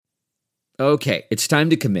Okay, it's time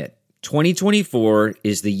to commit. 2024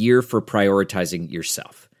 is the year for prioritizing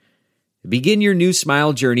yourself. Begin your new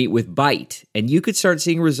smile journey with Byte, and you could start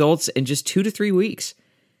seeing results in just 2 to 3 weeks.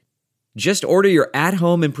 Just order your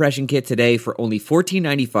at-home impression kit today for only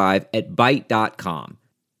 $14.95 at Byte.com.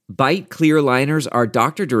 Byte clear liners are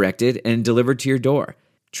doctor-directed and delivered to your door.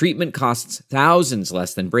 Treatment costs thousands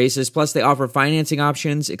less than braces, plus they offer financing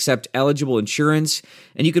options, accept eligible insurance,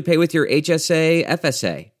 and you could pay with your HSA,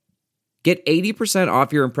 FSA. Get 80%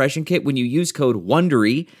 off your impression kit when you use code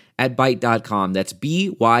WONDERY at Byte.com. That's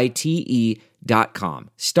BYTE.com.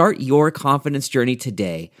 Start your confidence journey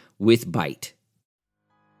today with Byte.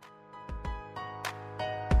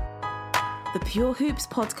 The Pure Hoops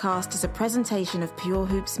podcast is a presentation of Pure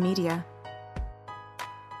Hoops Media.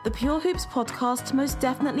 The Pure Hoops podcast most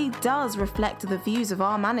definitely does reflect the views of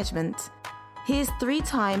our management. Here's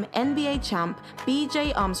 3-time NBA champ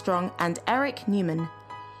BJ Armstrong and Eric Newman.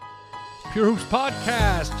 Pure Hoops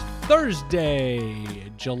Podcast, Thursday,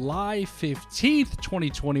 July 15th,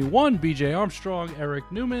 2021. BJ Armstrong, Eric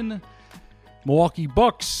Newman. Milwaukee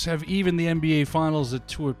Bucks have evened the NBA Finals at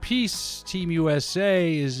 2 apiece. Team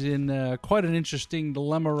USA is in quite an interesting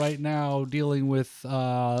dilemma right now, dealing with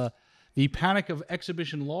the panic of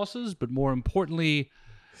exhibition losses, but more importantly,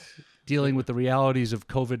 dealing with the realities of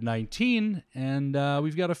COVID-19. And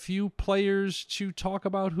we've got a few players to talk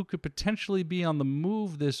about who could potentially be on the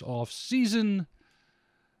move this offseason.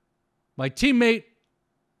 My teammate,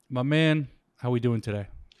 my man, how we doing today?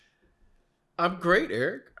 I'm great,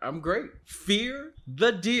 Eric. I'm great. Fear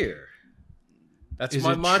the deer. That's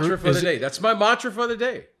my mantra for the day. That's my mantra for the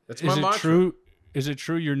day. That's my mantra. Is it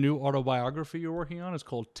true your new autobiography you're working on is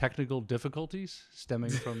called Technical Difficulties, stemming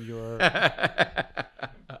from your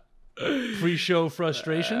pre-show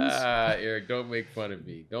frustrations? Eric, don't make fun of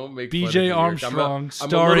me. Don't make fun of me. BJ Armstrong,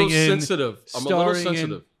 I'm a little sensitive. I'm a little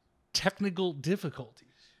sensitive. Technical difficulties.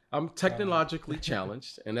 I'm technologically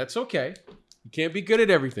challenged, and that's okay. You can't be good at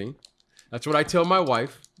everything. That's what I tell my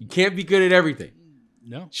wife. You can't be good at everything.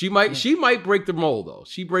 No. She might break the mold, though.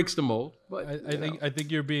 She breaks the mold. But I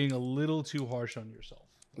think you're being a little too harsh on yourself.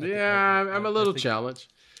 I'm a little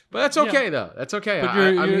challenged. But that's okay, though. That's okay. But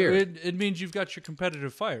I'm here. It means you've got your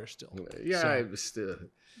competitive fire still. Yeah, so.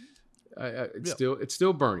 It's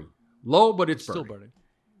still burning. Low, but it's burning. Still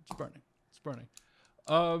burning. It's burning.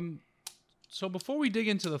 So before we dig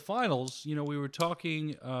into the finals, we were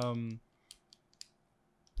talking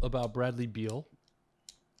about Bradley Beal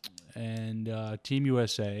and Team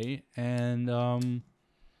USA, and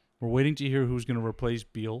we're waiting to hear who's going to replace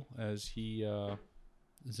Beal as he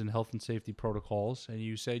is in health and safety protocols. And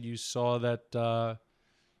you said you saw that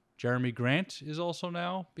Jeremy Grant is also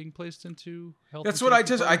now being placed into health. That's and what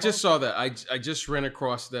safety I just saw that. I just ran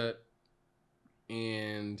across that,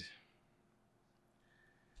 and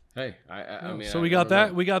hey, I mean, so we got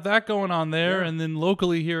that going on there, and then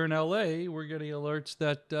locally here in LA, we're getting alerts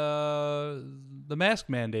that the mask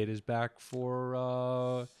mandate is back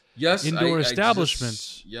for indoor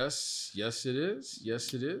establishments. Yes, it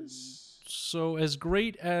is. So as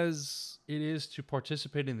great as it is to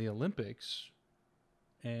participate in the Olympics,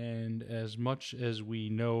 and as much as we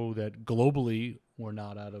know that globally we're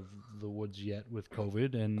not out of the woods yet with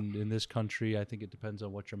COVID, and in this country, I think it depends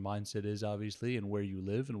on what your mindset is, obviously, and where you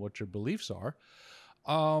live and what your beliefs are.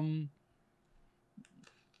 I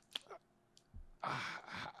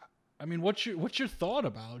mean, what's your thought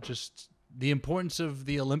about just the importance of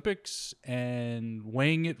the Olympics and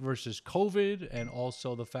weighing it versus COVID, and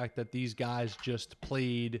also the fact that these guys just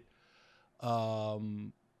played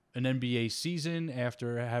an NBA season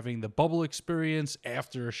after having the bubble experience,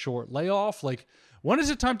 after a short layoff? Like, when is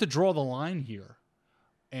it time to draw the line here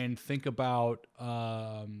and think about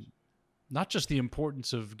not just the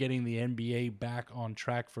importance of getting the NBA back on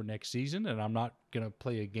track for next season? And I'm not going to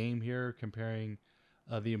play a game here comparing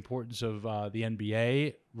the importance of the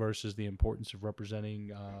NBA versus the importance of representing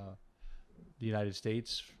the United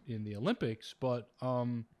States in the Olympics. But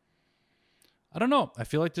I don't know. I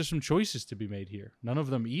feel like there's some choices to be made here. None of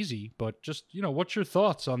them easy, but just, what's your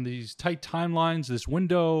thoughts on these tight timelines, this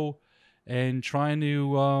window, and trying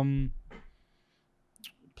to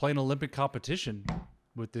play an Olympic competition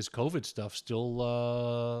with this COVID stuff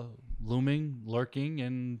still looming, lurking,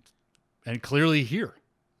 and clearly here?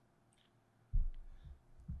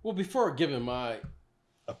 Well, before giving my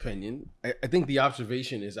opinion, I think the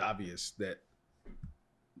observation is obvious that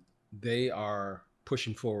they are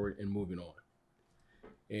pushing forward and moving on.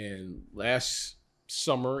 And last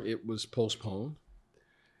summer, it was postponed.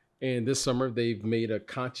 And this summer, they've made a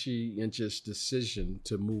conscientious decision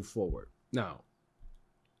to move forward. Now,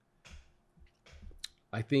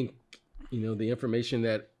 I think, the information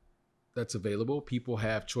that that's available, people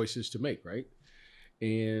have choices to make, right?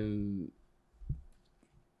 And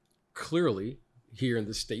clearly, here in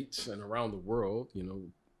the States and around the world,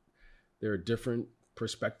 there are different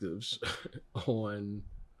perspectives on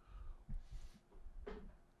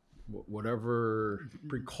whatever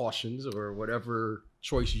precautions or whatever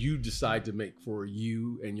choice you decide to make for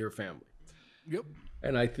you and your family. Yep.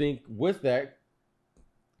 And I think with that,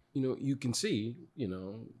 you can see,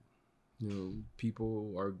 some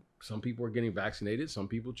people are getting vaccinated. Some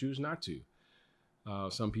people choose not to.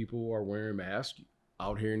 Some people are wearing masks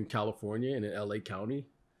out here in California and in LA County.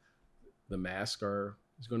 The mask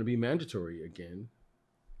is going to be mandatory again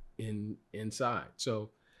inside.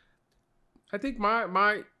 So I think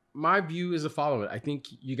my view is the following. I think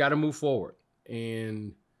you got to move forward,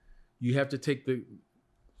 and you have to take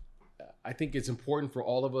I think it's important for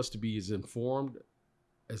all of us to be as informed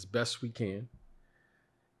as best we can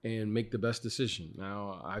and make the best decision.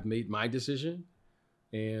 Now, I've made my decision,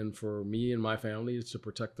 and for me and my family, it's to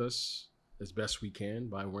protect us as best we can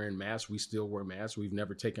by wearing masks. We still wear masks. We've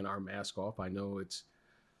never taken our mask off. I know it's,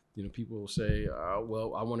 people will say,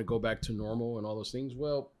 well, I want to go back to normal and all those things.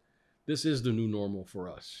 Well, this is the new normal for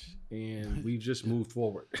us, and we've just moved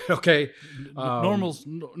forward. Okay. Normal's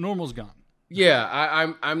gone.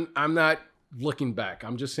 Yeah, I'm not looking back.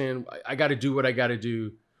 I'm just saying I got to do what I got to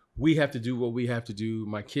do. We have to do what we have to do.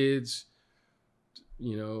 My kids,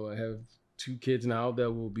 I have 2 kids now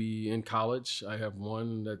that will be in college. I have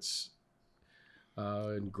one that's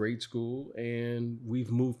in grade school, and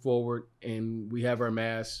we've moved forward, and we have our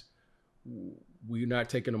masks. We're not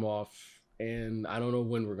taking them off, and I don't know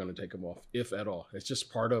when we're going to take them off, if at all. It's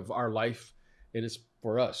just part of our life, and it's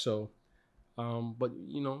for us. So. But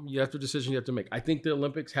you have the decision you have to make. I think the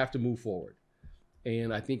Olympics have to move forward,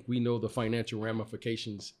 and I think we know the financial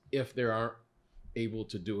ramifications if they aren't able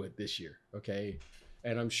to do it this year. Okay,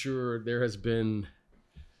 and I'm sure there has been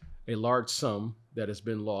a large sum that has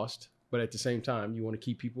been lost, but at the same time, you want to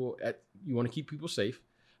keep people safe,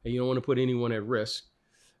 and you don't want to put anyone at risk.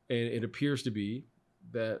 And it appears to be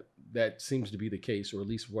that seems to be the case, or at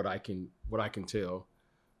least what I can tell.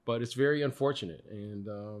 But it's very unfortunate, and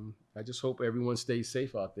I just hope everyone stays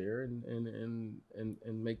safe out there and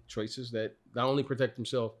make choices that not only protect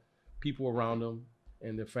themselves, people around them,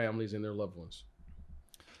 and their families and their loved ones.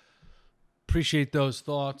 Appreciate those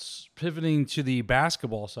thoughts. Pivoting to the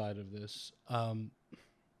basketball side of this, I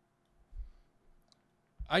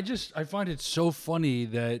find it so funny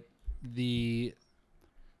that it's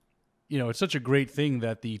such a great thing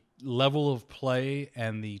that the level of play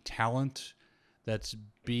and the talent that's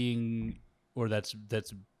been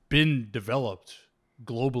developed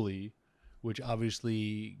globally, which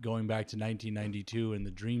obviously going back to 1992 and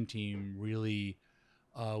the Dream Team really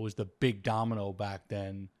was the big domino back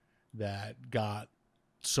then that got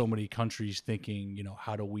so many countries thinking,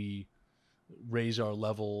 how do we raise our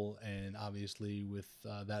level? And obviously with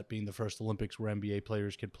that being the first Olympics where NBA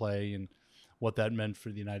players could play and what that meant for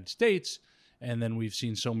the United States. And then we've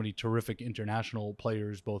seen so many terrific international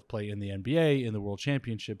players both play in the NBA, in the World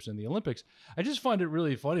Championships, and the Olympics. I just find it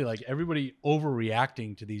really funny, like everybody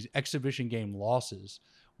overreacting to these exhibition game losses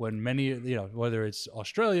when many, whether it's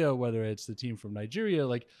Australia, whether it's the team from Nigeria,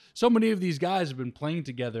 like so many of these guys have been playing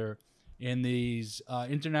together in these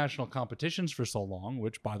international competitions for so long,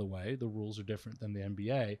 which, by the way, the rules are different than the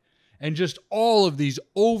NBA. And just all of these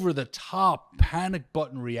over-the-top panic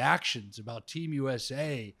button reactions about Team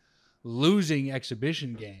USA losing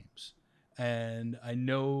exhibition games. And I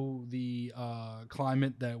know the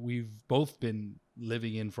climate that we've both been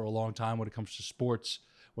living in for a long time when it comes to sports,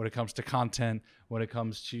 when it comes to content, when it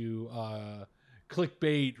comes to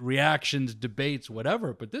clickbait, reactions, debates,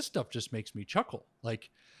 whatever. But this stuff just makes me chuckle. Like,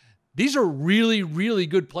 these are really, really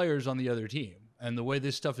good players on the other team. And the way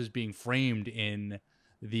this stuff is being framed in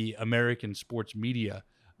the American sports media,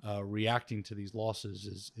 reacting to these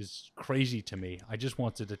losses is crazy to me. I just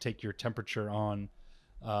wanted to take your temperature on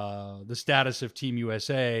the status of Team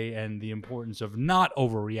USA and the importance of not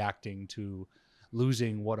overreacting to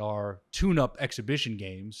losing what are tune-up exhibition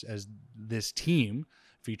games, as this team,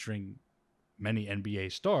 featuring many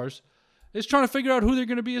NBA stars, is trying to figure out who they're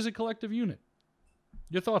going to be as a collective unit.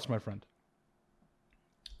 Your thoughts, my friend?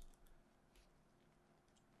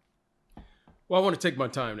 Well, I want to take my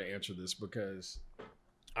time to answer this because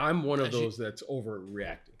I'm one of those that's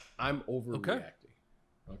overreacting. I'm overreacting.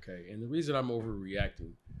 Okay. And the reason I'm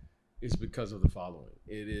overreacting is because of the following.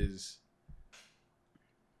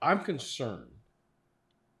 I'm concerned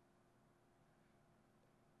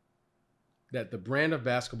that the brand of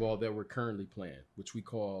basketball that we're currently playing, which we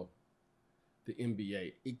call the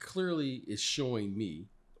NBA, it clearly is showing me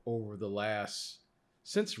over the last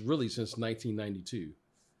since 1992,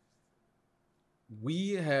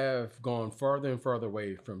 we have gone farther and farther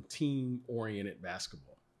away from team-oriented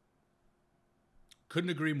basketball. Couldn't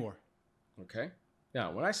agree more. Okay.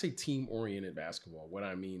 Now, when I say team-oriented basketball, what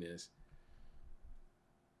I mean is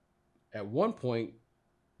at one point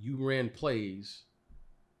you ran plays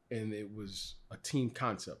and it was a team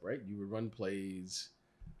concept, right? You would run plays,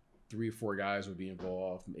 3 or 4 guys would be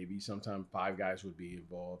involved, maybe sometimes 5 guys would be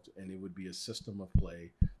involved, and it would be a system of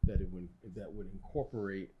play that would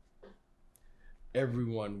incorporate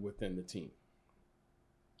everyone within the team.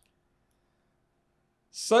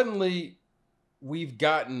 Suddenly, we've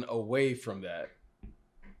gotten away from that.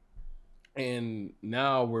 And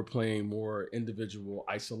now we're playing more individual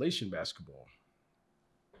isolation basketball.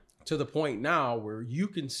 To the point now where you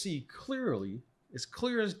can see clearly, as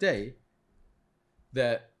clear as day,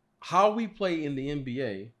 that how we play in the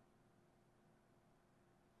NBA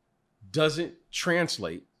doesn't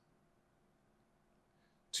translate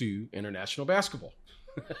to international basketball.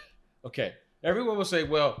 Okay. Everyone will say,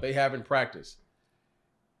 well, they haven't practiced.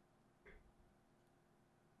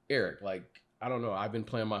 Eric, like, I don't know. I've been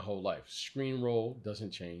playing my whole life. Screen roll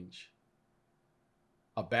doesn't change.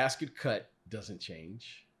 A basket cut doesn't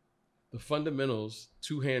change. The fundamentals,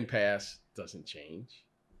 2-hand pass doesn't change.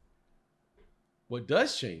 What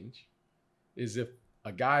does change is if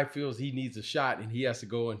a guy feels he needs a shot and he has to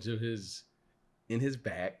go into in his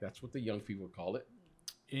bag. That's what the young people call it.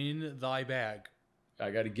 In thy bag.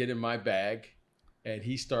 I got to get in my bag. And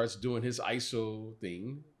he starts doing his ISO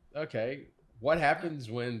thing. Okay. What happens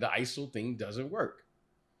when the ISO thing doesn't work?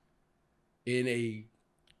 In a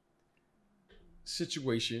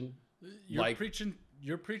situation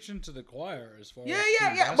You're preaching to the choir as far as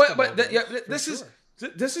yeah. But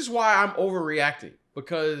this is why I'm overreacting,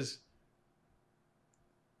 because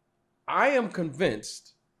I am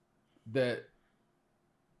convinced that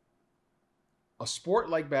a sport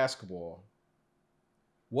like basketball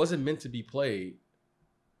wasn't meant to be played,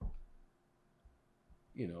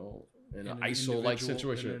 in an ISO-like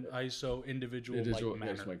situation. In an ISO individual-like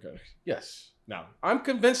manner. Yes. Now, I'm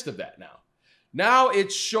convinced of that now. Now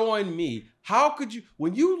it's showing me, how could you,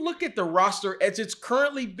 when you look at the roster as it's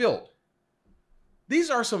currently built, these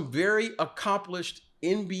are some very accomplished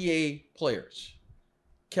NBA players.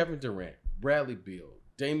 Kevin Durant, Bradley Beal,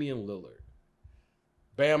 Damian Lillard,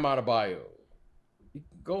 Bam Adebayo.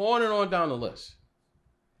 Go on and on down the list.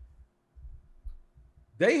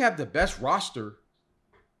 They have the best roster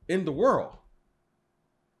in the world.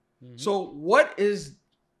 Mm-hmm. So what is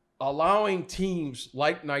allowing teams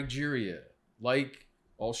like Nigeria, like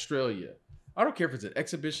Australia, I don't care if it's an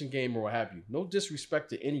exhibition game or what have you, no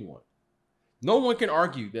disrespect to anyone. No one can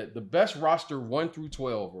argue that the best roster 1 through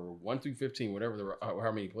 12 or 1 through 15, whatever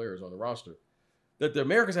how many players on the roster, that the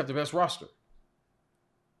Americans have the best roster.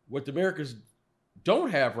 What the Americans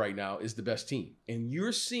don't have right now is the best team. And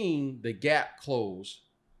you're seeing the gap close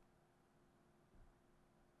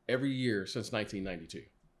every year since 1992.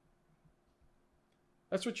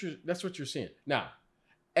 That's what you're seeing. Now,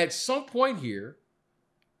 at some point here,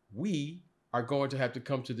 we are going to have to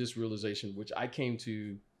come to this realization, which I came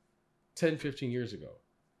to 10, 15 years ago.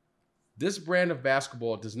 This brand of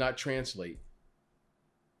basketball does not translate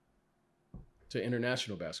to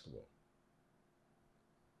international basketball.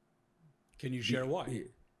 Can you share why?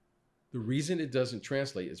 The reason it doesn't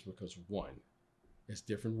translate is because, one, it's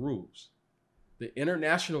different rules. The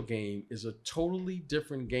international game is a totally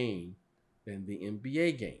different game than the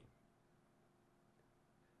NBA game.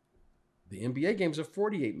 The NBA game is a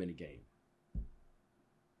 48-minute game.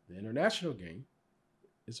 The international game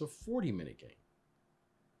is a 40-minute game.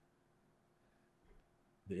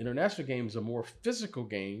 The international game is a more physical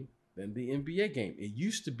game than the NBA game. It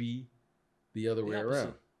used to be the other way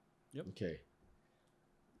around. Yep. Okay.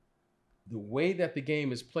 The way that the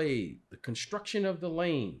game is played, the construction of the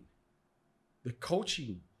lane, the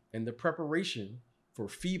coaching and the preparation for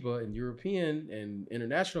FIBA and European and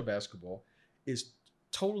international basketball is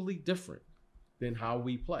totally different than how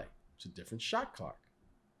we play. It's a different shot clock.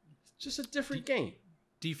 It's just a different game.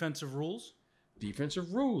 Defensive rules?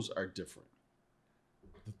 Defensive rules are different.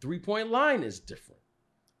 The three-point line is different.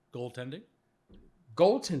 Goaltending?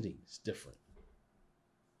 Goaltending is different.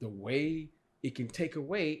 The way it can take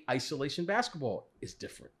away isolation basketball is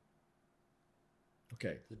different.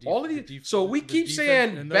 Okay. All of these. So we keep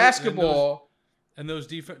saying basketball. And those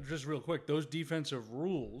just real quick, those defensive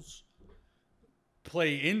rules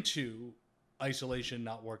play into isolation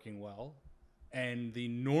not working well, and the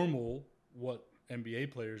normal, what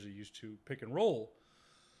NBA players are used to, pick and roll,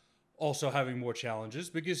 also having more challenges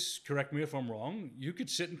because, correct me if I'm wrong, you could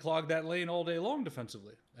sit and clog that lane all day long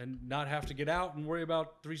defensively and not have to get out and worry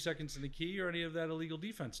about 3 seconds in the key or any of that illegal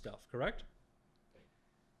defense stuff, correct?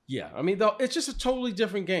 Yeah, I mean, though, it's just a totally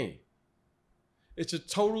different game. It's a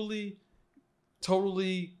totally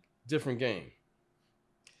different game.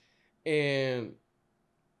 And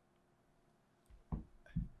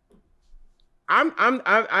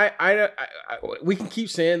we can keep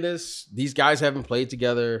saying this. These guys haven't played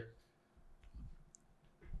together.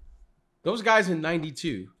 Those guys in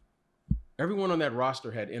 92, everyone on that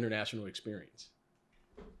roster had international experience.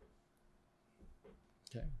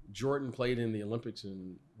 Okay. Jordan played in the Olympics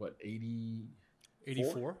in what,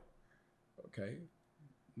 84. Okay.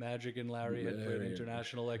 Magic and Larry had played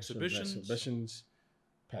international exhibitions.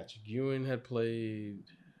 Patrick Ewing had played.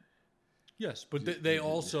 Yes, but they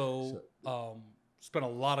also spent a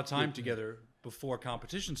lot of time together before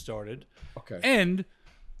competition started. Okay. And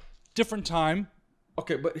different time.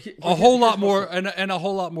 Okay, but a whole lot more and a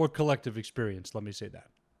whole lot more collective experience, let me say that.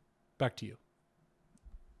 Back to you.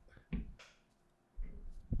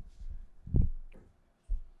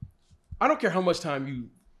 I don't care how much time you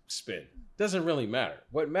spend. Doesn't really matter.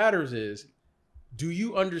 What matters is, do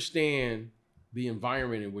you understand the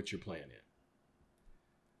environment in which you're playing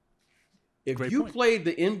in? If you played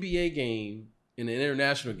the NBA game in an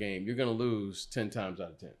international game, you're going to lose 10 times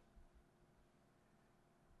out of 10.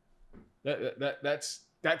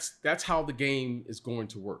 That's how the game is going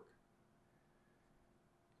to work.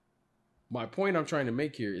 My point I'm trying to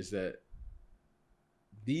make here is that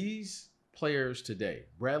these players today,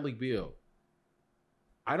 Bradley Beal,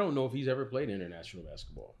 I don't know if he's ever played international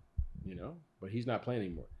basketball, but he's not playing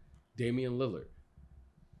anymore. Damian Lillard,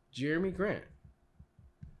 Jeremy Grant,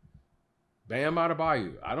 Bam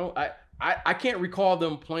Adebayo. I can't recall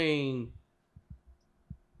them playing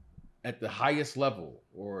at the highest level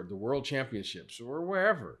or the world championships or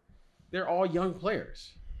wherever. They're all young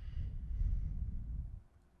players.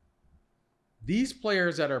 These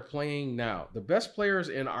players that are playing now, the best players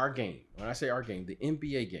in our game, when I say our game, the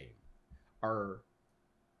NBA game, are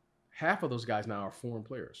half of those guys now are foreign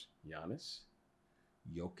players. Giannis,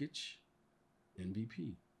 Jokic,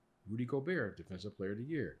 MVP, Rudy Gobert, Defensive Player of the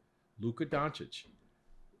Year, Luka Doncic.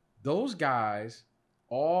 Those guys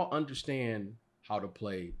all understand how to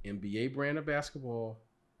play NBA brand of basketball,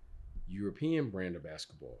 European brand of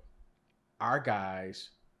basketball. Our guys,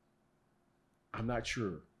 I'm not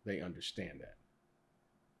sure they understand that.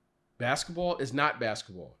 Basketball is not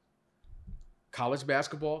basketball. College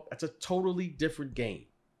basketball, that's a totally different game.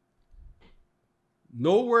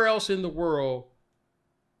 Nowhere else in the world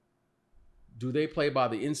do they play by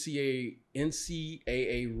the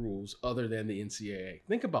NCAA rules other than the NCAA.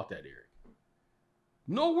 Think about that, Eric.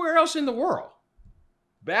 Nowhere else in the world.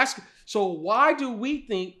 So why do we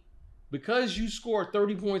think because you scored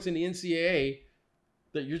 30 points in the NCAA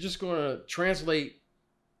that you're just going to translate?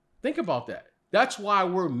 Think about that. That's why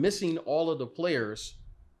we're missing all of the players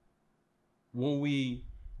when we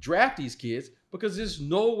draft these kids, because there's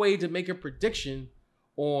no way to make a prediction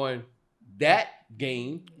on that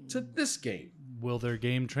game to this game. Will their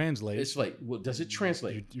game translate? It's like, well, does it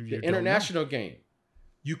translate? The international game,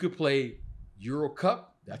 you could play Euro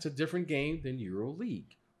Cup. That's a different game than Euro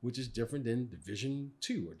League, which is different than Division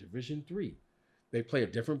 2 or Division 3. They play a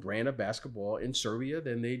different brand of basketball in Serbia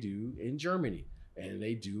than they do in Germany and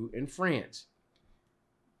they do in France.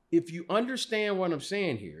 If you understand what I'm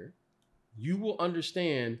saying here, you will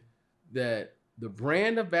understand that the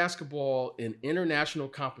brand of basketball in international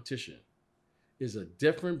competition is a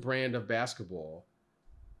different brand of basketball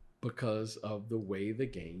because of the way the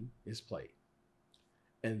game is played.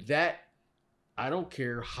 And that, I don't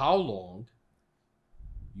care how long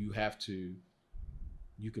you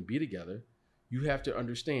can be together, you have to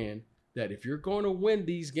understand that if you're going to win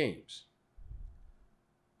these games,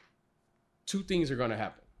 two things are going to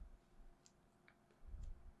happen.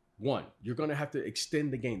 One, you're going to have to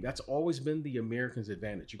extend the game. That's always been the Americans'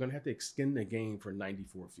 advantage. You're going to have to extend the game for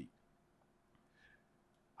 94 feet.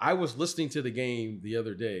 I was listening to the game the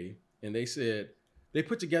other day, and they said they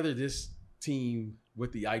put together this team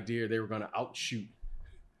with the idea they were going to outshoot.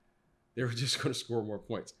 They were just going to score more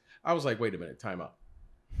points. I was like, wait a minute, time out.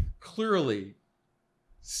 Clearly,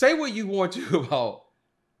 say what you want to about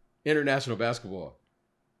international basketball.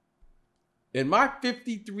 In my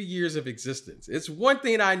 53 years of existence, it's one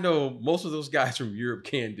thing I know most of those guys from Europe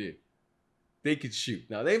can do. They can shoot.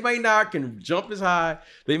 Now, they may not can jump as high.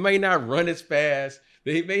 They may not run as fast.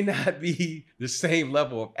 They may not be the same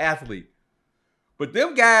level of athlete. But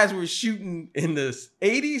them guys were shooting in the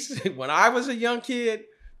 80s when I was a young kid.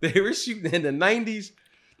 They were shooting in the 90s.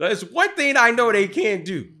 That's one thing I know they can't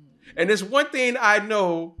do. And there's one thing I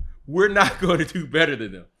know we're not going to do better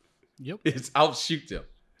than them. Yep. It's outshoot them.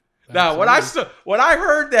 Now, when I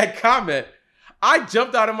heard that comment, I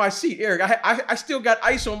jumped out of my seat. Eric, I still got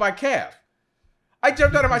ice on my calf. I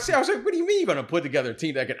jumped out of my seat. I was like, what do you mean you're going to put together a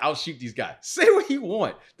team that can outshoot these guys? Say what you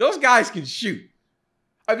want. Those guys can shoot.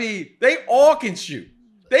 I mean, they all can shoot.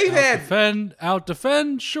 They've out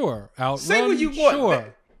defend, sure. Outrun, say what you want.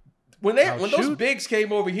 Sure. When those bigs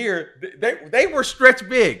came over here, they were stretch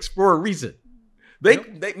bigs for a reason.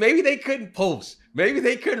 Maybe they couldn't post. Maybe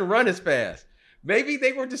they couldn't run as fast. Maybe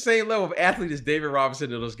they were the same level of athlete as David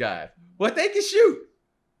Robinson and those guys. But they can shoot.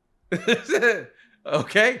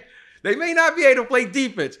 Okay? They may not be able to play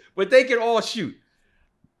defense, but they can all shoot.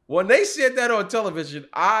 When they said that on television,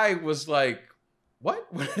 I was like, what?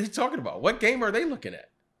 What are they talking about? What game are they looking at?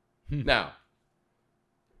 Now,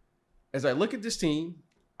 as I look at this team,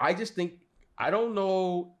 I just think, I don't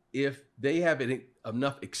know if they have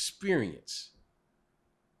enough experience.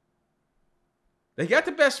 They got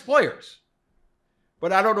the best players,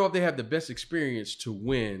 but I don't know if they have the best experience to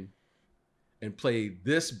win and play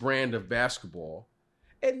this brand of basketball.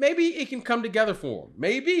 And maybe it can come together for them.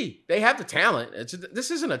 Maybe they have the talent. This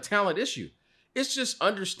isn't a talent issue. It's just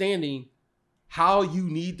understanding how you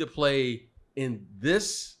need to play in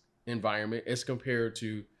this environment as compared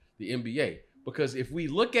to the NBA. Because if we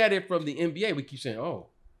look at it from the NBA, we keep saying, oh,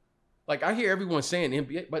 like I hear everyone saying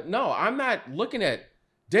NBA, but no, I'm not looking at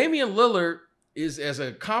Damian Lillard is as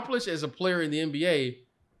accomplished as a player in the NBA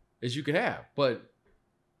as you can have. But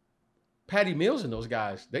Patty Mills and those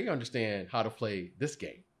guys, they understand how to play this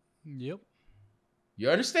game. Yep.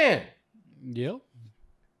 You understand? Yep.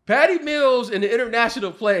 Patty Mills in the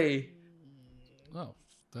international play. Oh,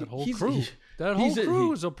 that whole crew. That whole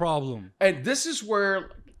crew is a problem. And this is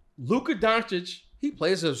where Luka Doncic, he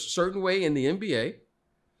plays a certain way in the NBA,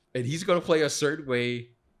 and he's going to play a certain way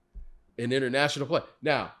in international play.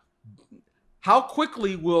 Now, how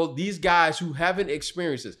quickly will these guys who haven't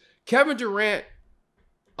experienced this? Kevin Durant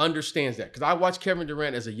understands that, because I watched Kevin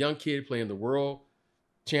Durant as a young kid playing the World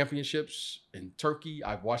Championships in Turkey.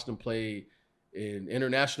 I've watched him play in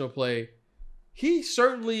international play. He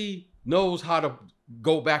certainly knows how to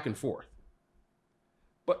go back and forth.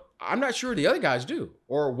 But I'm not sure the other guys do,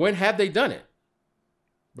 or when have they done it?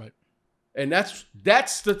 Right. And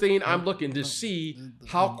that's the thing I'm looking to see,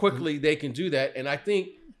 how quickly they can do that. And I think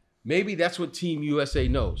maybe that's what Team USA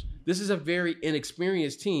knows. This is a very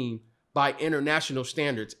inexperienced team by international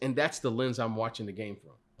standards, and that's the lens I'm watching the game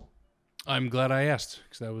from. I'm glad I asked,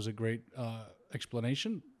 because that was a great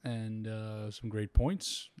explanation and some great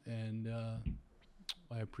points. And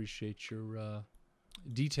I appreciate your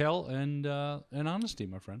detail and honesty,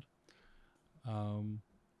 my friend.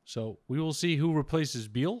 So we will see who replaces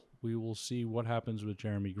Beal. We will see what happens with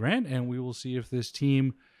Jeremy Grant, and we will see if this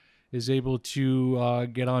team is able to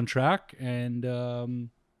get on track and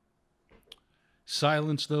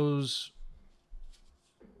silence those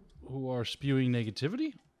who are spewing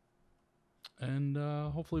negativity, and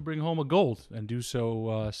hopefully bring home a gold and do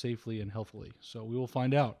so safely and healthily. So we will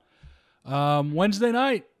find out. Wednesday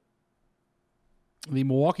night, the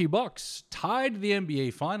Milwaukee Bucks tied the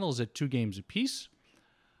NBA Finals at 2 games apiece.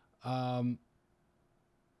 I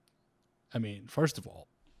mean, first of all,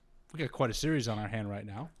 we got quite a series on our hand right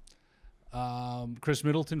now. Chris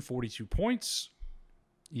Middleton, 42 points.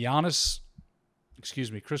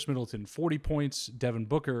 Chris Middleton, 40 points. Devin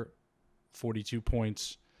Booker, 42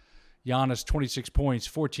 points. Giannis, 26 points,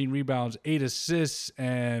 14 rebounds, 8 assists,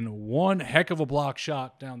 and one heck of a block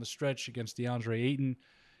shot down the stretch against DeAndre Ayton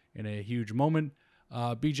in a huge moment.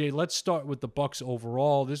 BJ, let's start with the Bucks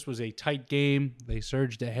overall. This was a tight game. They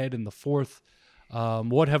surged ahead in the fourth.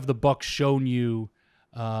 What have the Bucks shown you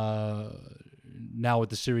now with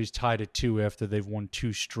the series tied at 2 after they've won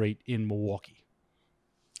 2 straight in Milwaukee?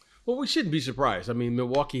 Well, we shouldn't be surprised. I mean,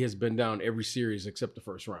 Milwaukee has been down every series except the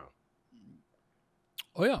first round.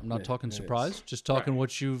 Oh yeah, I'm not talking surprise. Just talking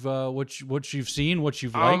what you've seen, what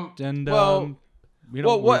you've liked, and we've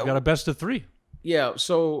got a best of 3. Yeah,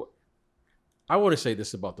 so I want to say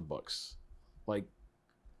this about the Bucks, like,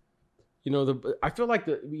 I feel like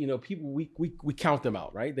people we count them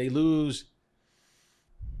out, right? They lose.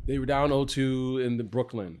 They were down 0-2 in the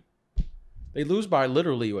Brooklyn. They lose by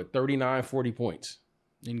literally 39, 40 points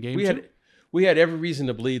in game 2. We had every reason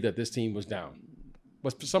to believe that this team was down,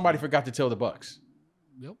 but somebody forgot to tell the Bucks.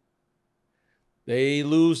 Yep. They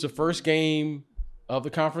lose the first game of the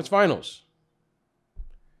conference finals.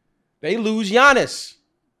 They lose Giannis.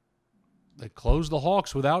 They close the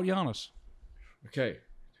Hawks without Giannis. Okay.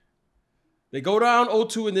 They go down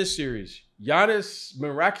 0-2 in this series. Giannis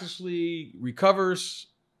miraculously recovers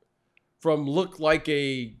from look like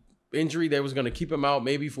a injury that was going to keep him out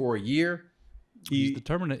maybe for a year. He's the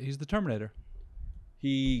Terminator.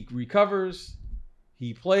 He recovers.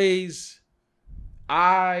 He plays.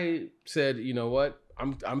 I said, you know what?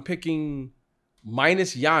 I'm picking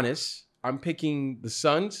minus Giannis. I'm picking the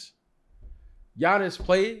Suns. Giannis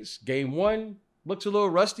plays game 1. Looks a little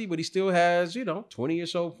rusty, but he still has, 20 or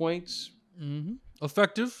so points. Mm-hmm.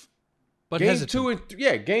 Effective, but game hesitant.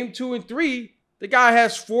 2 and 3, the guy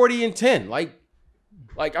has 40 and 10. Like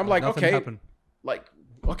I'm like, Nothing okay, happened. like,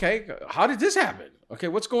 okay, how did this happen? Okay,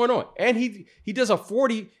 what's going on? And he does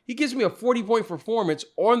he gives me a 40-point performance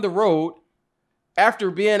on the road after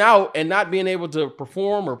being out and not being able to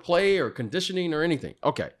perform or play or conditioning or anything.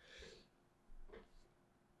 Okay.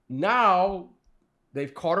 Now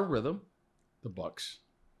they've caught a rhythm, the Bucks.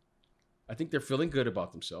 I think they're feeling good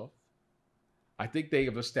about themselves. I think they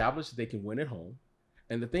have established that they can win at home.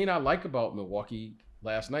 And the thing I like about Milwaukee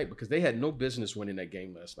last night, because they had no business winning that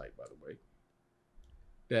game last night, by the way,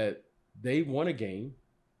 that they won a game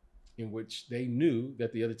in which they knew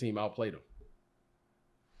that the other team outplayed them.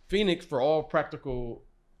 Phoenix, for all practical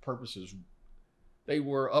purposes, they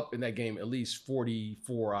were up in that game at least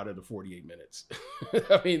 44 out of the 48 minutes.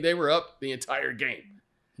 I mean, they were up the entire game.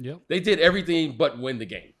 Yep. They did everything but win the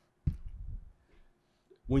game.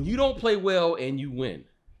 When you don't play well and you win,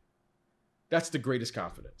 that's the greatest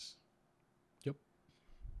confidence. Yep.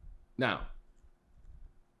 Now,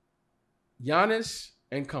 Giannis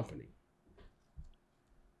and company,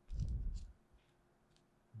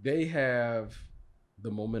 they have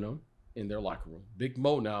the momentum in their locker room. Big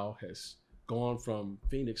Mo now has gone from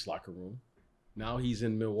Phoenix locker room. Now he's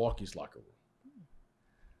in Milwaukee's locker room.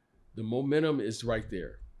 The momentum is right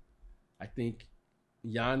there. I think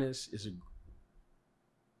Giannis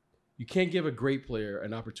you can't give a great player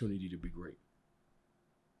an opportunity to be great.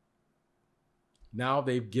 Now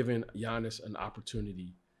they've given Giannis an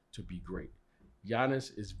opportunity to be great. Giannis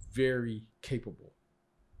is very capable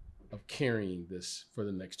of carrying this for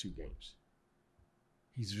the next 2 games.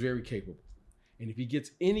 He's very capable. And if he gets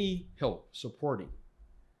any help supporting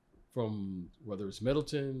from whether it's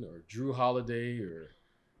Middleton or Drew Holiday or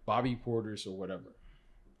Bobby Portis or whatever.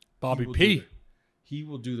 Bobby P. He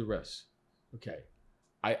will do the rest. Okay.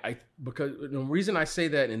 Because the reason I say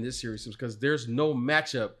that in this series is because there's no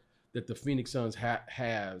matchup that the Phoenix Suns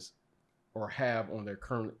has or have on their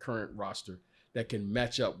current roster that can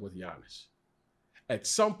match up with Giannis. At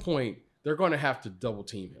some point, they're going to have to double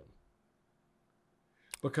team him.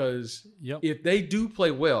 Because if they do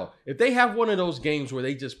play well, if they have one of those games where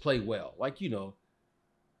they just play well, like,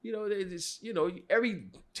 every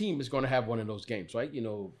team is going to have one of those games, right?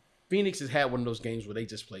 Phoenix has had one of those games where they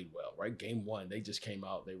just played well, right? Game 1, they just came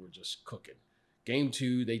out, they were just cooking. Game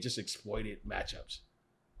 2, they just exploited matchups.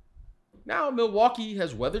 Now Milwaukee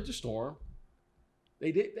has weathered the storm.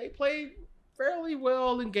 They played fairly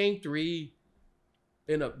well in game 3.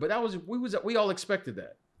 But we all expected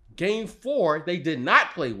that. Game 4, they did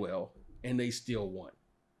not play well, and they still won.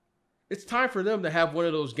 It's time for them to have one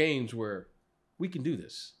of those games where we can do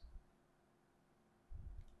this.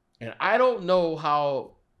 And I don't know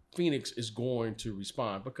how Phoenix is going to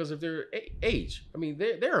respond because of their age. I mean,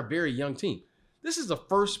 they're a very young team. This is the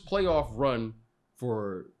first playoff run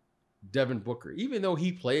for Devin Booker, even though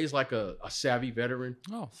he plays like a savvy veteran.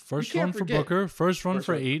 Oh, first run for Booker, first run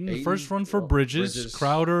for Ayton, first run for Bridges.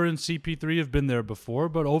 Crowder and CP3 have been there before,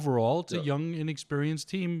 but overall, it's a young, inexperienced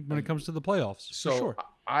team when it comes to the playoffs. So for sure.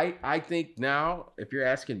 I think now, if you're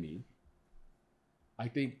asking me, I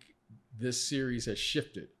think this series has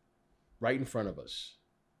shifted right in front of us.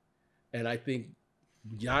 And I think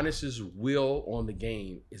Giannis's will on the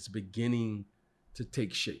game is beginning to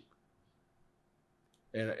take shape.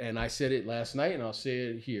 And I said it last night, and I'll say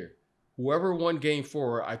it here. Whoever won game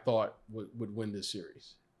 4, I thought would win this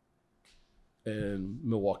series. And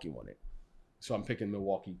Milwaukee won it. So I'm picking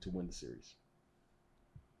Milwaukee to win the series.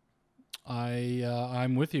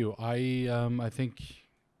 I'm with you. I think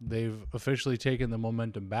they've officially taken the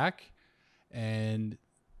momentum back, and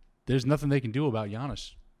there's nothing they can do about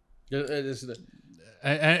Giannis.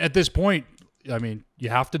 At this point, I mean, you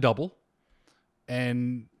have to double,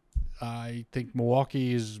 and I think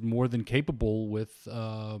Milwaukee is more than capable with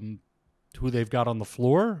who they've got on the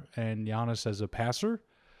floor and Giannis as a passer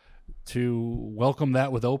to welcome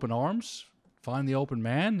that with open arms, find the open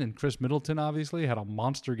man. And Chris Middleton obviously had a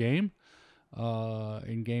monster game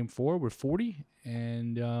in game 4 with 40.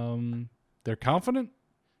 And they're confident,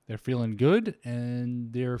 they're feeling good,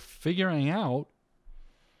 and they're figuring out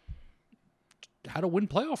how to win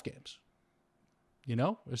playoff games.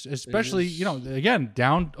 Especially, again,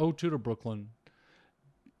 down 0-2 to Brooklyn,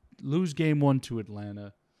 lose game 1 to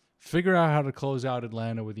Atlanta, figure out how to close out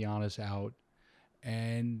Atlanta with Giannis out.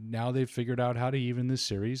 And now they've figured out how to even this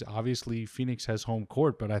series. Obviously, Phoenix has home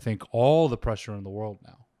court, but I think all the pressure in the world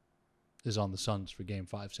now is on the Suns for Game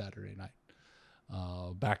 5 Saturday night,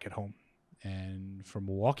 back at home. And for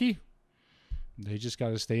Milwaukee, they just got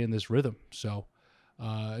to stay in this rhythm. So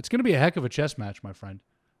it's going to be a heck of a chess match, my friend.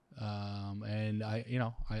 And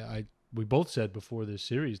we both said before this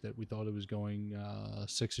series that we thought it was going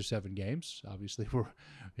 6 or 7 games. Obviously,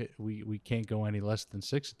 we can't go any less than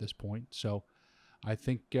 6 at this point. So I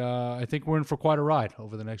think we're in for quite a ride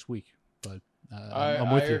over the next week. But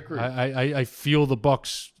I'm with you. Agree. I feel the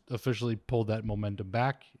Bucks officially pulled that momentum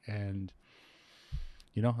back, and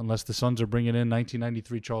unless the Suns are bringing in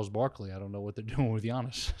 1993 Charles Barkley, I don't know what they're doing with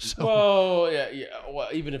Giannis. So. Well, yeah. Well,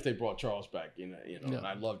 even if they brought Charles back, yeah. And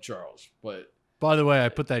I love Charles, but. By the way, I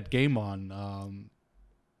put that game on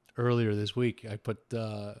earlier this week. I put,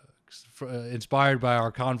 inspired by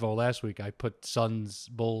our convo last week, I put Suns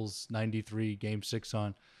Bulls 93 Game 6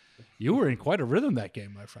 on. You were in quite a rhythm that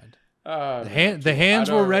game, my friend. The hands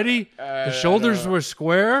were ready. The shoulders were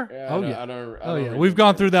square. Yeah. We've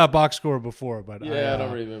gone through that box score before, but I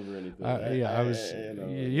don't remember anything.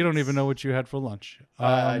 You don't even know what you had for lunch.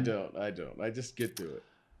 I don't. I just get through it.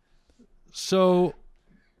 So.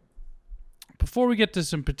 Before we get to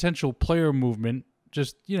some potential player movement,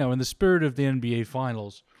 just in the spirit of the NBA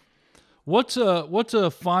Finals, what's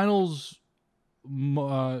a Finals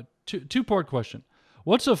two-part question?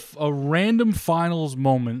 What's a random Finals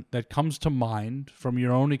moment that comes to mind from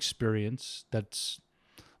your own experience that's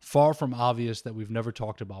far from obvious that we've never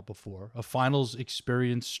talked about before? A Finals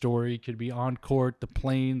experience story could be on court, the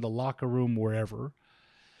plane, the locker room, wherever.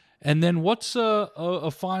 And then what's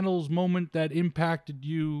a Finals moment that impacted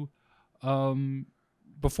you?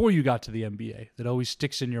 Before you got to the NBA, that always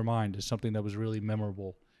sticks in your mind as something that was really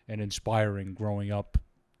memorable and inspiring growing up,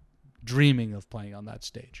 dreaming of playing on that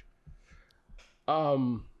stage?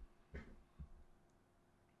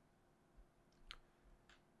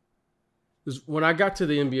 When I got to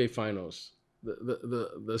the NBA Finals,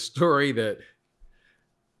 the story that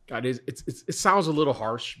God is it sounds a little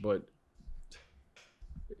harsh, but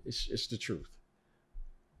it's the truth.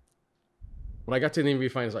 When I got to the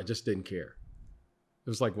NBA Finals, I just didn't care. It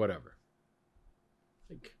was like, whatever.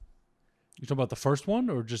 Like, you talking about the first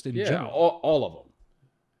one or just in general? All of them.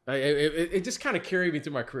 It just kind of carried me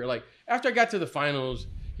through my career. Like, after I got to the finals,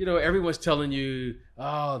 everyone's telling you,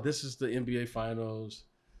 oh, this is the NBA Finals.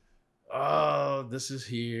 Oh, this is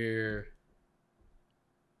here.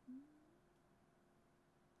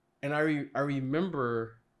 And I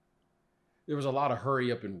remember there was a lot of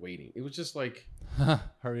hurry up and waiting. It was just like...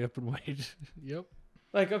 Hurry up and wait. Yep.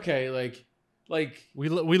 Like, okay, like we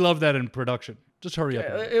love that in production. Just hurry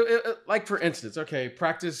up. Like, for instance, okay,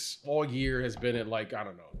 practice all year has been at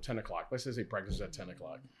 10 o'clock. Let's just say practice at 10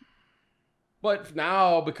 o'clock. But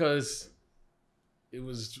now, because it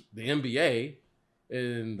was the NBA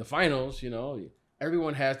in the finals,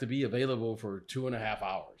 everyone has to be available for 2.5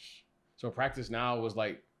 hours. So practice now was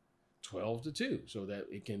 12 to 2 so that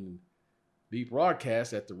it can be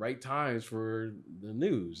broadcast at the right times for the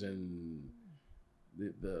news and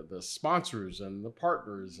the sponsors and the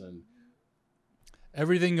partners and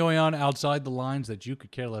everything going on outside the lines that you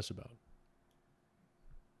could care less about.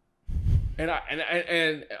 And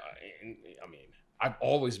I mean, I've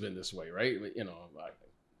always been this way, right?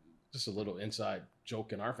 Just a little inside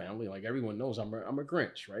joke in our family. Like, everyone knows I'm a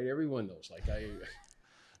Grinch, right? Everyone knows.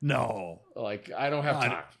 No. I don't have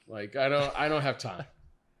time. I don't have time.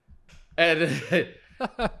 And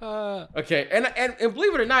okay, and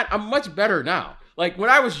believe it or not, I'm much better now. Like, when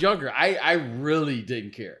I was younger, I really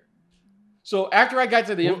didn't care. So after I got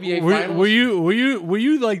to the NBA Finals, were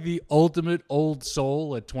you like the ultimate old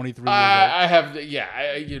soul at 23 years old? I have, yeah.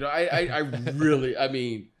 I really, I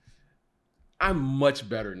mean, I'm much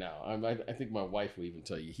better now. I think my wife will even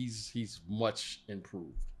tell you he's much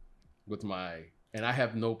improved with and I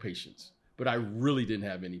have no patience, but I really didn't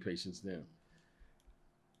have any patience then.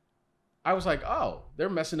 I was like, oh, they're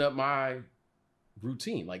messing up my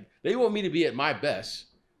routine. Like, they want me to be at my best,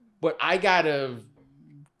 but I gotta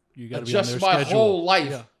adjust my whole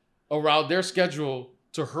life around their schedule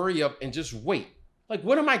to hurry up and just wait. Like,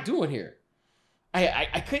 what am I doing here?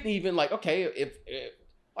 I couldn't even, okay, if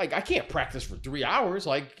I can't practice for 3 hours.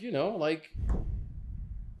 I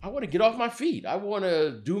want to get off my feet. I want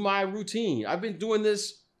to do my routine. I've been doing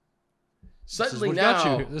this. Suddenly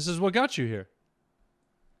now, this is what got you here.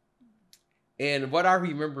 And what I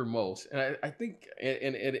remember most, and I think,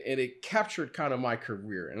 and it captured kind of my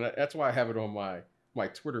career, and that's why I have it on my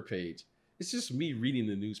Twitter page. It's just me reading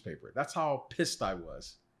the newspaper. That's how pissed I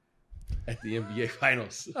was at the NBA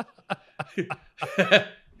Finals.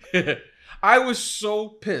 I was so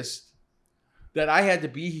pissed that I had to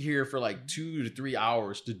be here for like 2 to 3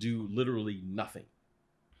 hours to do literally nothing.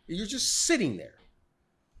 You're just sitting there.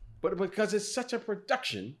 But because it's such a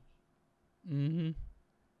production, that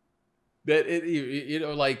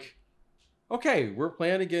it like, okay, we're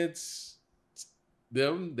playing against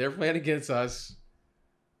them, they're playing against us.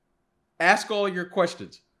 Ask all your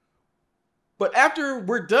questions. But after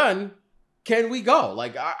we're done, can we go?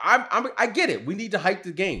 Like I get it. We need to hype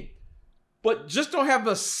the game. But just don't have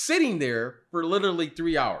us sitting there for literally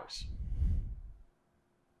 3 hours.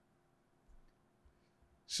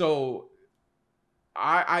 So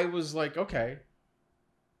I was like, okay.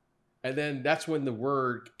 And then that's when the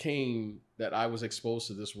word came that I was exposed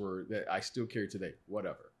to this word that I still carry today.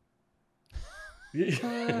 Whatever.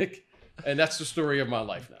 And that's the story of my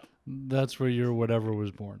life now. That's where your whatever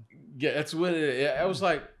was born. Yeah, that's when I was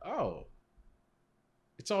like, oh,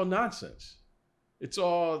 it's all nonsense. It's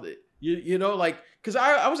all, you know, like, because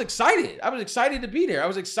I was excited. I was excited to be there. I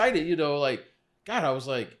was excited, you know, like, God, I was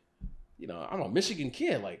like, you know, I'm a Michigan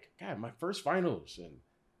kid. Like, God, my first finals and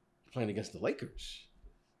playing against the Lakers.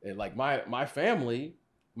 And like my family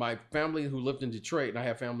who lived in Detroit, and I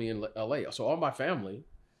have family in LA. So all my family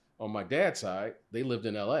on my dad's side, they lived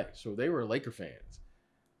in LA. So they were Laker fans.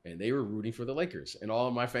 And they were rooting for the Lakers. And all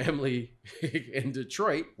of my family in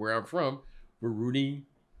Detroit, where I'm from, were rooting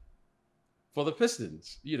for the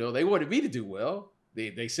Pistons. You know, they wanted me to do well.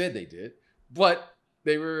 They said they did. But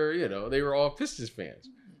they were, you know, they were all Pistons fans.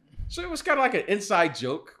 So it was kind of like an inside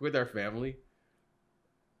joke with our family.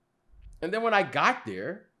 And then when I got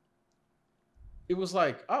there, it was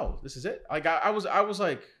like, oh, this is it. Like I was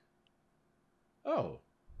like, oh,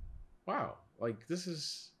 wow. Like this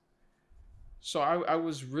is... So I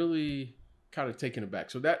was really kind of taken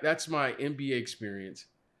aback. So that's my NBA experience.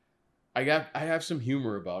 I have some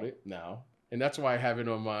humor about it now, and that's why I have it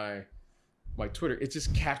on my Twitter. It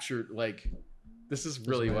just captured, like, this is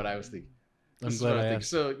really what I was thinking. I'm glad I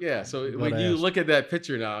asked. So yeah, so when you look at that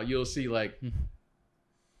picture now, you'll see like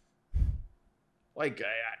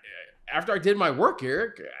after I did my work,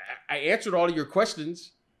 Eric, I answered all of your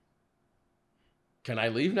questions. Can I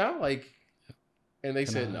leave now? Like, and they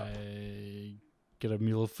said no. Get a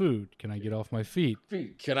meal of food? Can I get off my feet?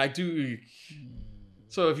 Can I do?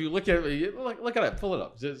 So if you look at it, look at it, pull it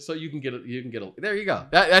up, just so you can get it. You can get a. There you go.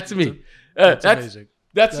 That's me. That's amazing.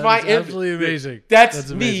 That's my absolutely amazing.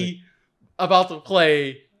 That's me about to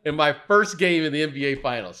play in my first game in the NBA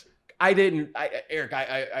Finals. Eric,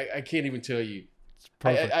 I can't even tell you. It's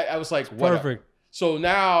perfect. I was like, what? Perfect. So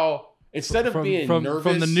now instead of being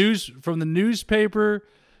nervous from the newspaper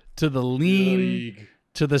to the lean.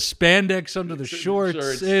 To the spandex under the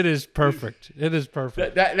shorts. It is perfect. It is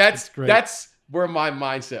perfect. That's great. That's where my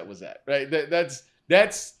mindset was at. Right.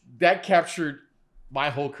 That captured my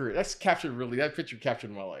whole career. That picture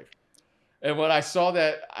captured my life. And when I saw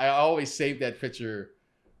that, I always saved that picture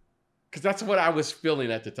because that's what I was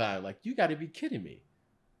feeling at the time. Like, you got to be kidding me.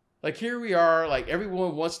 Like, here we are. Like,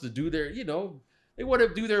 everyone wants to do their, you know, they want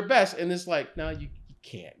to do their best. And it's like, no, you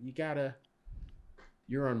can't.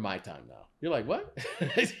 You're on my time now. You're like, what?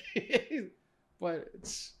 But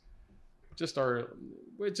it's just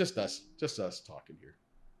us talking here.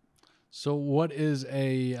 So what's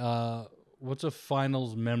a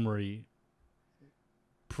finals memory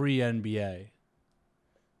pre-NBA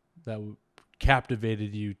that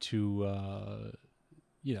captivated you to,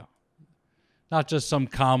 not just some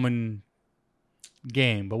common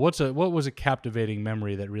game, but what was a captivating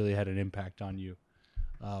memory that really had an impact on you?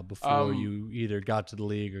 Before you either got to the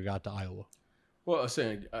league or got to Iowa? Well, I was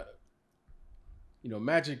saying,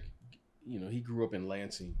 Magic, he grew up in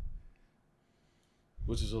Lansing,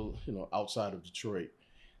 which is outside of Detroit.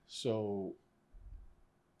 So,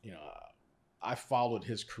 I followed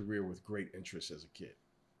his career with great interest as a kid.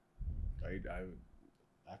 Right?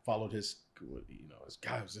 I followed his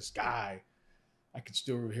guy was this guy. I could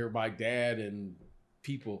still hear my dad and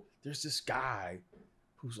people. There's this guy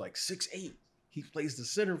who's like 6'8". He plays the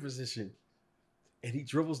center position, and he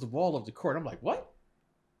dribbles the ball up the court. I'm like, what?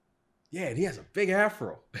 Yeah, and he has a big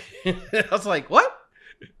afro. I was like, what?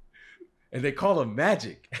 And they call him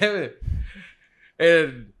Magic. And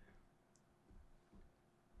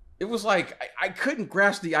it was like, I couldn't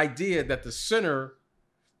grasp the idea that the center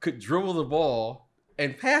could dribble the ball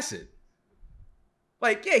and pass it.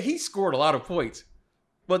 Like, yeah, he scored a lot of points.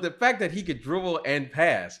 But the fact that he could dribble and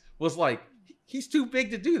pass was like, he's too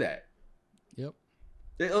big to do that. Yep.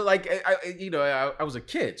 Like, I was a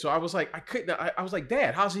kid, so I was like, I was like,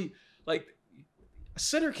 Dad, how's he, like, a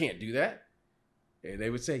center can't do that. And they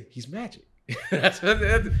would say, he's Magic.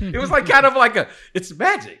 It was like kind of like it's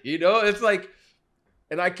Magic, you know? It's like,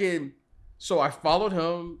 so I followed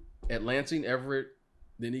him at Lansing Everett.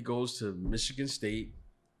 Then he goes to Michigan State.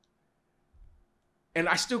 And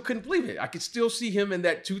I still couldn't believe it. I could still see him in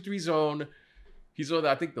that 2-3 zone. He's on,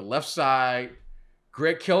 I think, the left side.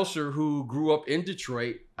 Greg Kelser, who grew up in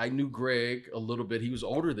Detroit. I knew Greg a little bit. He was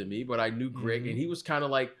older than me, but I knew Greg. And he was kind of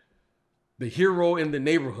like the hero in the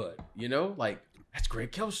neighborhood, you know? Like, that's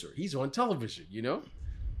Greg Kelser. He's on television, you know?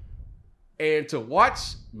 And to watch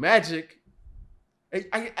Magic,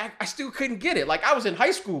 I still couldn't get it. Like, I was in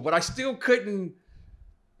high school, but I still couldn't.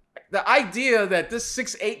 The idea that this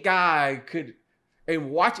 6'8" guy could, and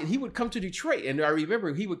watch it, he would come to Detroit. And I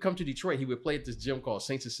remember he would come to Detroit. He would play at this gym called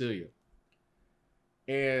St. Cecilia.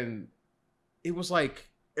 And it was like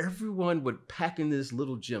everyone would pack in this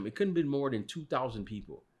little gym. It couldn't have been more than 2,000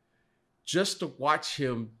 people just to watch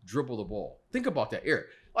him dribble the ball. Think about that, Eric.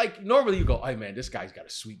 Like, normally you go, hey, man, this guy's got a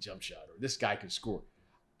sweet jump shot, or this guy can score.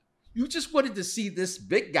 You just wanted to see this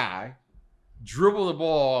big guy dribble the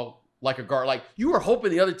ball like a guard. Like, you were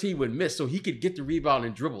hoping the other team would miss so he could get the rebound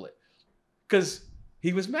and dribble it. Because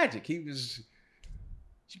he was Magic. He was...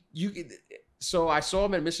 So I saw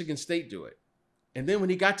him at Michigan State do it. And then when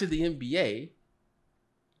he got to the NBA,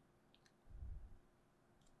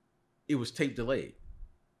 it was tape delayed.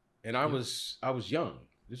 And I was young.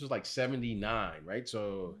 This was like 79, right?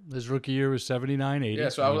 So his rookie year was 79, 80. Yeah,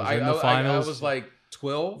 so I was like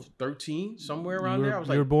 12, 13, somewhere around there. I was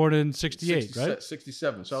like, you were born in 68, right?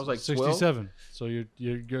 67. So I was like 12. 67. So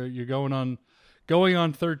you're going on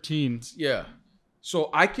 13. Yeah. So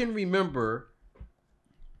I can remember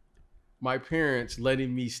my parents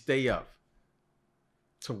letting me stay up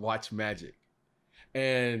to watch Magic.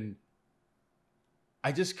 And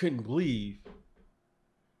I just couldn't believe,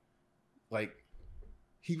 like,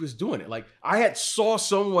 he was doing it. Like, I had saw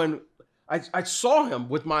someone, I saw him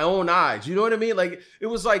with my own eyes. You know what I mean? Like, it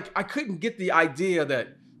was like, I couldn't get the idea that,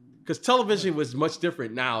 because television was much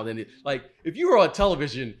different now than it, like, if you were on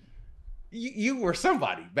television, you were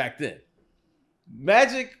somebody back then.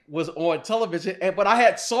 Magic was on television, but I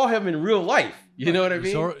had saw him in real life. You know what I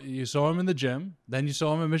mean? You saw him in the gym, then you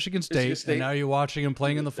saw him at Michigan State, and now you're watching him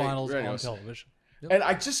playing in the finals on television. Yep. And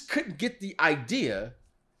I just couldn't get the idea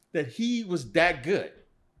that he was that good,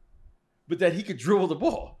 but that he could dribble the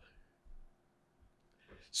ball.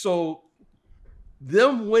 So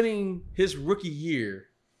them winning his rookie year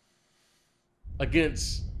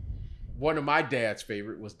against one of my dad's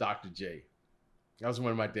favorite was Dr. J. That was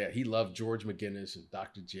one of my dad. He loved George McGinnis and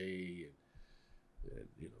Dr. J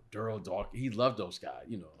and Durrell Dawkins. He loved those guys,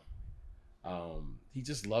 He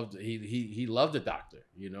just loved he loved the doctor,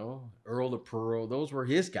 Earl the Pearl. Those were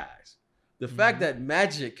his guys. The fact that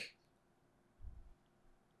Magic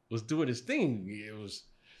was doing his thing, it was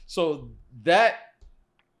so that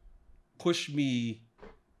pushed me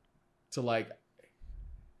to like,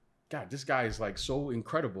 God, this guy is like so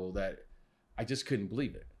incredible that I just couldn't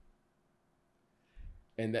believe it.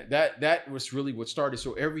 And that was really what started.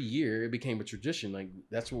 So every year it became a tradition. Like,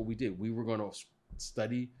 that's what we did. We were going to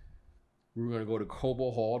study. We were going to go to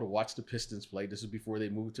Cobo Hall to watch the Pistons play. This is before they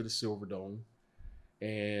moved to the Silverdome.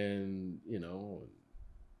 And,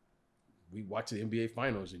 we watched the NBA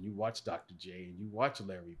Finals, and you watched Dr. J, and you watched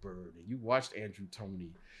Larry Bird, and you watched Andrew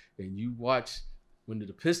Toney, and you watched when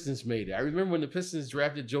the Pistons made it. I remember when the Pistons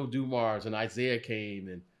drafted Joe Dumars and Isaiah came,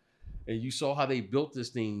 and you saw how they built this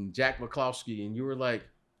thing, Jack McCloskey, and you were like,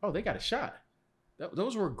 oh, they got a shot.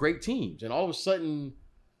 Those were great teams. And all of a sudden,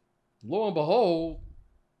 lo and behold,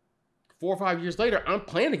 4 or 5 years later, I'm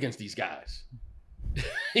playing against these guys.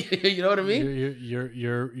 You know what I mean?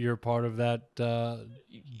 You're part of that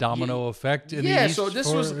domino effect in the East. So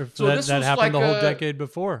this was that happened like the whole decade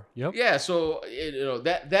before. Yep. Yeah, so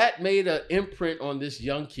that made an imprint on this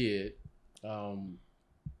young kid.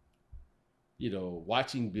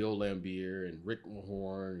 Watching Bill Laimbeer and Rick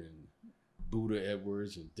Mahorn and Buddha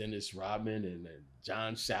Edwards and Dennis Rodman and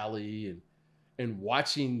John Sally and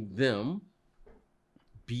watching them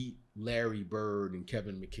beat Larry Bird and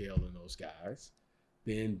Kevin McHale and those guys,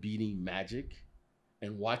 then beating Magic,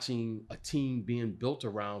 and watching a team being built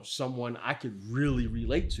around someone I could really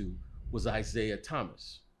relate to was Isaiah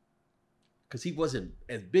Thomas, because he wasn't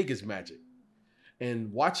as big as Magic.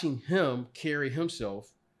 And watching him carry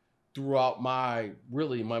himself throughout my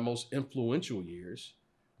most influential years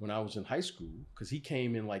when I was in high school, because he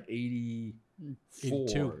came in like 84.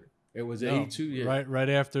 82. It was 82, yeah. Right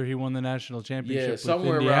after he won the national championship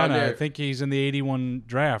somewhere with Indiana. around there. I think he's in the 81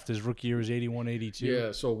 draft. His rookie year was 81, 82.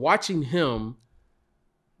 Yeah, so watching him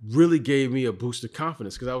really gave me a boost of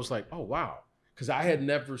confidence, because I was like, oh, wow. Because I had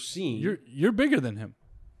never seen... You're bigger than him.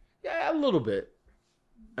 Yeah, a little bit.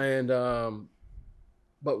 And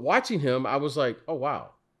but watching him, I was like, oh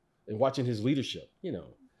wow. And watching his leadership,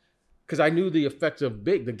 because I knew the effect of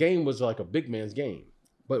the game was like a big man's game.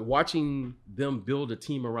 But watching them build a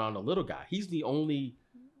team around a little guy, he's the only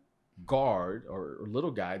guard or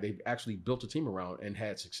little guy they've actually built a team around and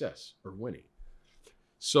had success or winning.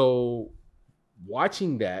 So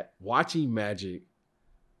watching Magic,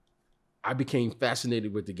 I became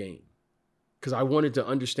fascinated with the game because I wanted to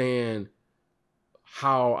understand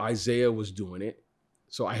how Isaiah was doing it.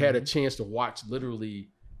 So I had a chance to watch literally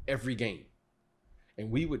every game. And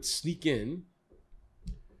we would sneak in,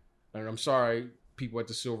 and I'm sorry, people at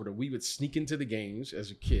the Silver, we would sneak into the games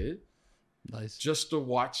as a kid. Nice. Just to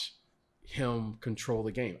watch him control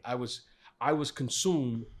the game. I was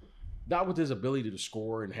consumed not with his ability to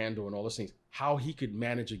score and handle and all those things, how he could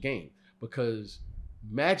manage a game, because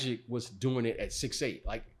Magic was doing it at 6'8".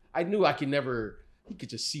 Like I knew he could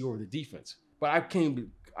just see over the defense. But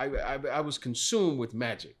I was consumed with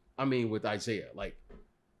Magic. I mean with Isaiah. Like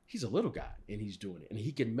he's a little guy and he's doing it. And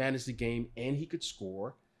he could manage the game and he could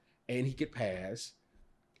score and he could pass.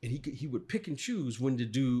 And he would pick and choose when to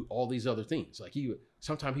do all these other things. Like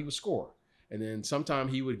sometimes he would score. And then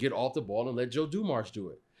sometimes he would get off the ball and let Joe Dumars do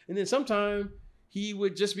it. And then sometimes he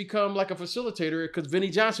would just become like a facilitator because Vinnie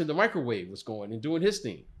Johnson, the microwave, was going and doing his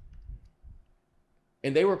thing.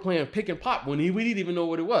 And they were playing pick and pop when we didn't even know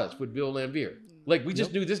what it was with Bill Laimbeer. Like we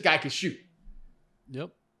just knew this guy could shoot. Yep.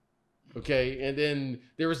 Okay. And then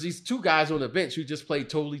there was these two guys on the bench who just played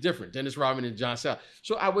totally different, Dennis Rodman and John Sal.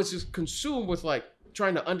 So I was just consumed with like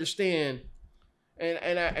trying to understand.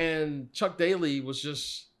 And Chuck Daly was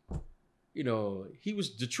just, he was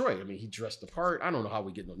Detroit. I mean, he dressed the part. I don't know how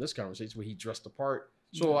we get on this conversation, but he dressed the part.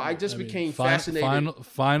 So I became fascinated.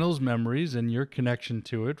 Finals memories and your connection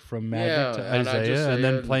to it from Magic to Isaiah and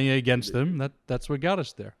then playing against them. That's what got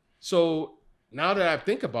us there. So now that I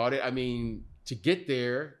think about it, I mean, to get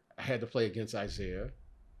there, I had to play against Isaiah.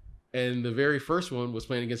 And the very first one was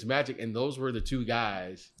playing against Magic. And those were the two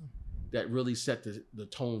guys that really set the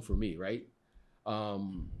tone for me, right? I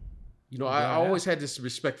always had this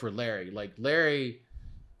respect for Larry. Like Larry,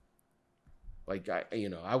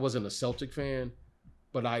 I wasn't a Celtic fan,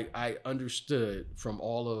 but I understood from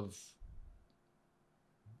all of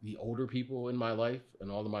the older people in my life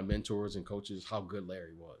and all of my mentors and coaches how good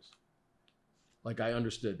Larry was. Like I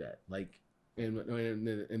understood that. Like, and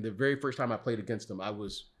the very first time I played against him, I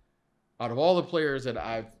was, out of all the players that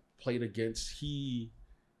I've played against, he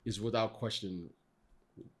is without question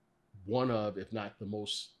one of, if not the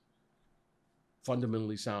most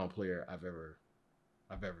fundamentally sound player I've ever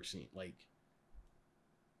seen. Like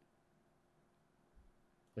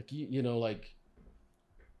he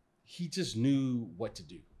just knew what to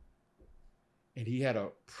do. And he had a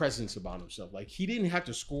presence about himself. Like he didn't have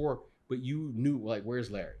to score, but you knew like, where's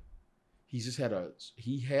Larry? He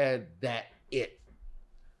had that it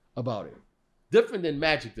about it. Different than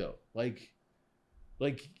Magic though. Like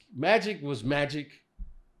Magic was Magic,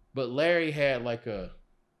 but Larry had like it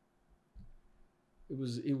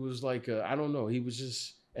was like I don't know. He was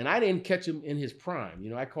just, and I didn't catch him in his prime.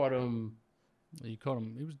 I caught him. You caught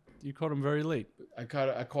him. You caught him very late. I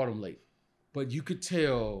caught him late, but you could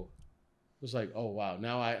tell. It was like, oh wow,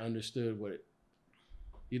 now I understood what it.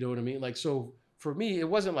 You know what I mean? Like so for me, it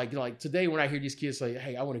wasn't like today when I hear these kids say,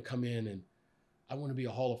 "Hey, I want to come in and I want to be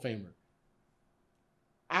a Hall of Famer."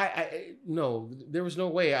 No, there was no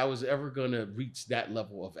way I was ever gonna reach that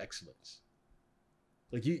level of excellence.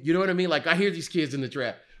 Like you know what I mean? Like I hear these kids in the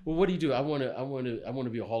draft. Well, what do you do? I want to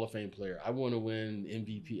be a Hall of Fame player. I want to win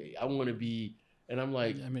MVP. I want to be, and I'm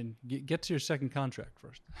like, I mean, get to your second contract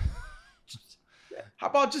first. How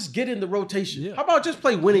about just get in the rotation? Yeah. How about just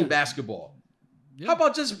play winning basketball? Yeah. How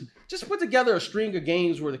about just put together a string of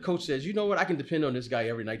games where the coach says, you know what, I can depend on this guy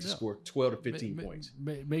every night to score 12 to 15 points.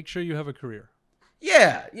 Make sure you have a career.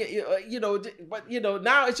 Yeah, but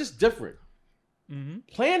now it's just different. Mm-hmm.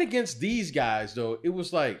 Playing against these guys, though, it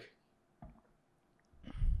was like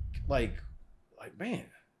man,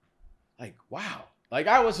 like wow, like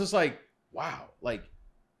I was just like wow, like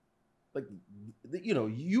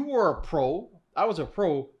you were a pro, I was a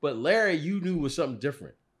pro, but Larry, you knew was something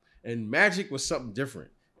different, and Magic was something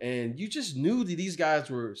different, and you just knew that these guys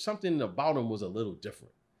were something about them was a little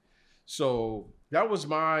different. So that was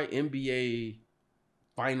my NBA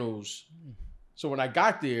finals. So when I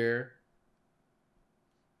got there,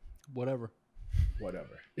 whatever.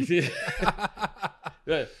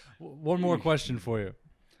 One more question for you.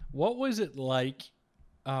 What was it like?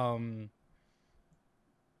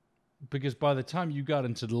 Because by the time you got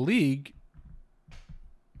into the league,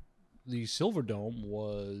 the Silverdome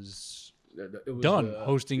was It was done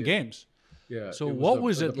hosting yeah, games. Yeah. So it what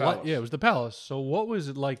was the it like? Palace. Yeah, it was the Palace. So what was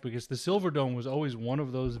it like? Because the Silverdome was always one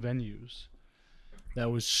of those venues that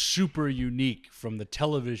was super unique from the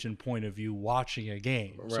television point of view watching a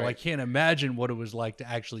game. So I Right. can't imagine what it was like to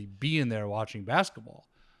actually be in there watching basketball.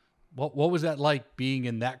 What was that like being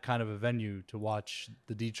in that kind of a venue to watch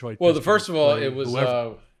the Detroit Well, Pistons first of all, play it was.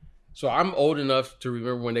 whoever? So I'm old enough to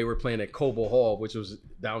remember when they were playing at Cobo Hall, which was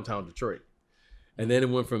downtown Detroit, and then it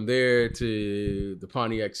went from there to the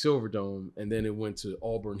Pontiac Silverdome, and then it went to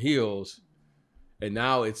Auburn Hills, and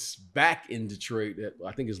now it's back in Detroit. At,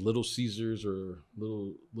 I think it's Little Caesars or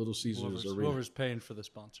Little Caesars Arena. Whoever's paying for the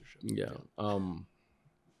sponsorship. Yeah. The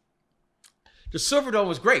Silverdome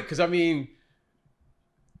was great because I mean,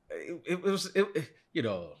 it was you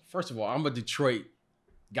know, first of all, I'm a Detroit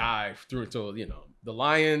guy through until you know the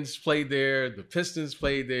Lions played there, the Pistons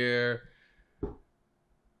played there,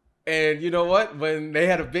 and you know what? When they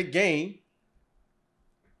had a big game,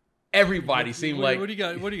 everybody seemed like What do you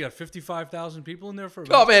got? What do you got? 55,000 people in there for?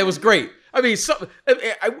 oh man, it was great. I mean,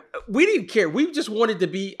 we didn't care. We just wanted to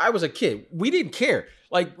be. I was a kid. We didn't care.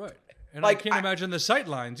 Like Right. And Like, I can't imagine the sight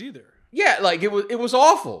lines either. yeah, like it was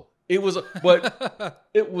awful. It was, but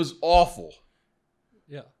it was awful.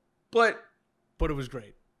 Yeah. But But it was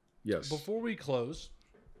great. yes, Before we close,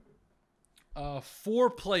 4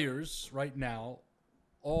 players right now,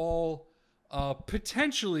 all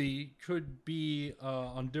potentially could be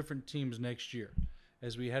on different teams next year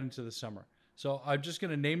as we head into the summer. So I'm just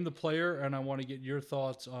going to name the player, and I want to get your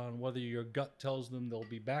thoughts on whether your gut tells them they'll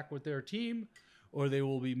be back with their team or they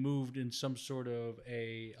will be moved in some sort of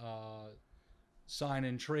a sign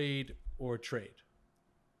and trade or trade.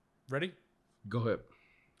 Ready? go ahead.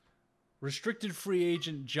 Restricted free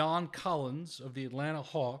agent John Collins of the Atlanta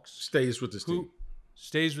Hawks, Stays with this who team.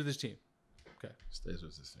 stays with his team. Okay. Stays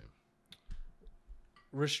with this team.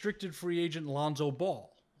 Restricted free agent Lonzo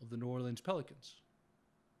Ball of the New Orleans Pelicans.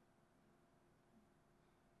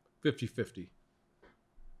 50-50.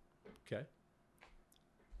 Okay.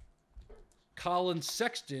 Colin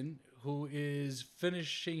Sexton, who is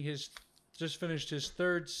just finished his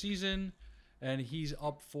 3rd season, and he's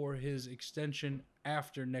up for his extension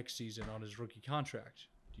after next season on his rookie contract.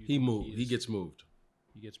 Do you He think moved. He gets moved.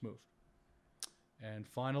 He gets moved. And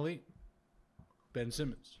finally, Ben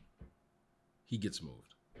Simmons. He gets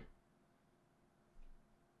moved.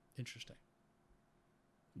 Interesting.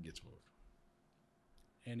 He gets moved.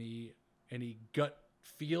 Any gut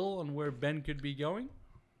feel on where Ben could be going?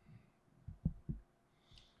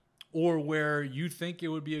 Or where you think it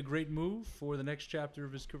would be a great move for the next chapter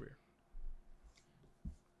of his career?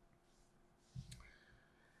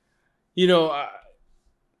 You know,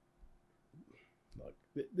 look,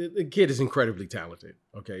 the kid is incredibly talented.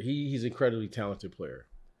 Okay, he's an incredibly talented player.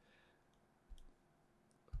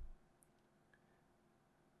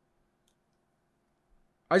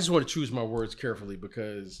 I just want to choose my words carefully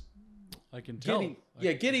because I can tell. Giddey, I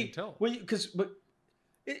Giddey. can tell. But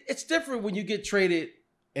it's different when you get traded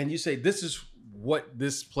and you say this is what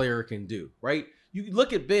this player can do, right? You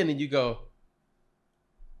look at Ben and you go,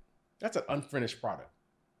 that's an unfinished product.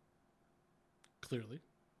 Clearly.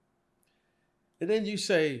 And then you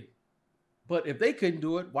say, but if they couldn't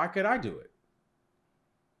do it, why could I do it?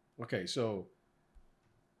 Okay, so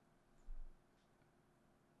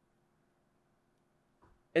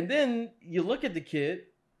and then you look at the kid,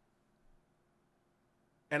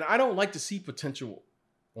 and I don't like to see potential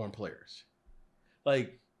on players.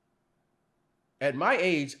 Like, at my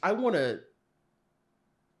age, I want to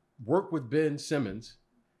work with Ben Simmons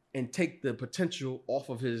and take the potential off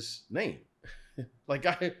of his name. Like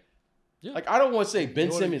I don't want to say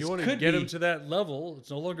Ben Simmons you want to could get be. him to that level. It's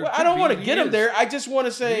no longer. Well, I could don't be, want to he get him is. there. I just want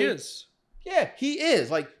to say, He is. yeah, he is.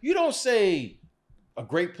 Like, you don't say a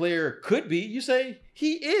great player could be. You say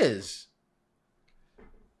he is.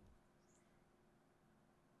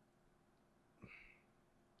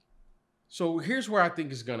 So here's where I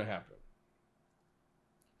think is going to happen.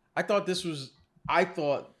 I thought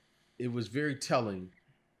it was very telling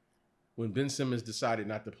when Ben Simmons decided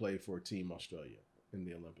not to play for Team Australia in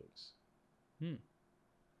the Olympics.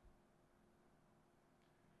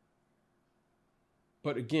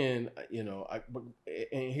 But again, you know,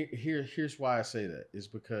 here's why I say that is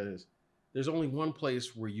because there's only one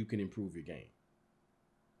place where you can improve your game.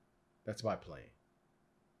 That's by playing.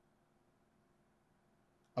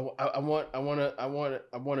 I want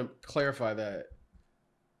to clarify that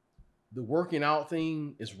the working out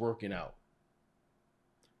thing is working out.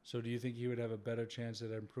 So, do you think he would have a better chance at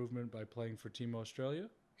improvement by playing for Team Australia?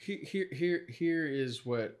 Here's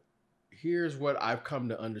what I've come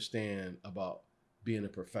to understand about being a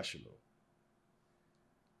professional.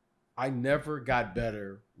 I never got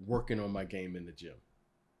better working on my game in the gym.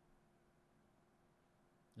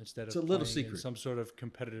 Instead It's of a little playing in secret. some sort of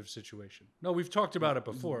competitive situation. No, we've talked about it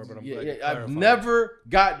before, but I'm glad you I've clarified. never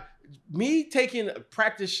got me taking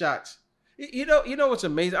practice shots. You know what's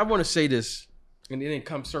amazing? I want to say this and then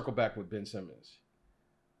come circle back with Ben Simmons.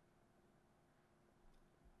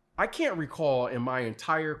 I can't recall in my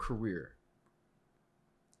entire career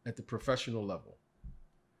at the professional level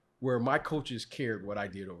where my coaches cared what I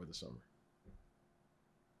did over the summer.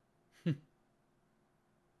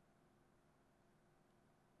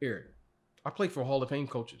 Eric, I played for Hall of Fame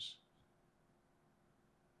coaches.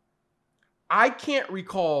 I can't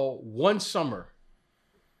recall one summer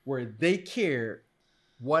where they cared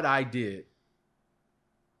what I did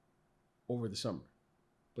over the summer.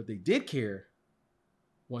 But they did care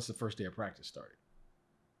once the first day of practice started.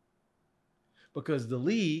 Because the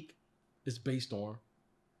league is based on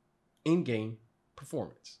in-game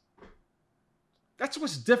performance. That's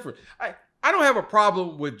what's different. I don't have a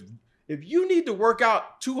problem with if you need to work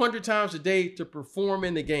out 200 times a day to perform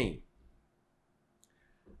in the game.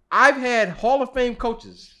 I've had Hall of Fame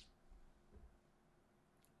coaches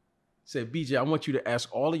say, BJ, I want you to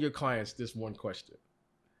ask all of your clients this one question.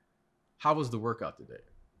 How was the workout today?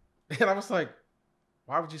 And I was like,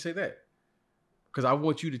 why would you say that? Because I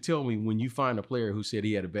want you to tell me when you find a player who said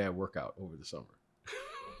he had a bad workout over the summer.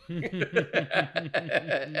 That's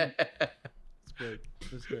good.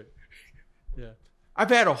 That's good. Yeah. I've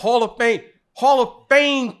had a Hall of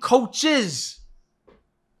Fame coaches.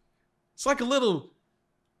 It's like a little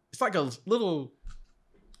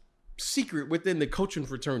secret within the coaching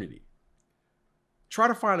fraternity. Try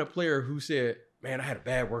to find a player who said, man, I had a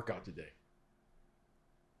bad workout today.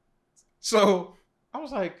 So I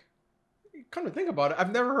was like, come to think about it,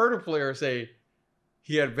 I've never heard a player say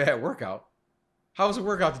he had a bad workout. How was the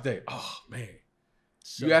workout today? Oh, man.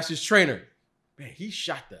 So, You asked his trainer, man, he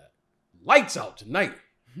shot the lights out tonight.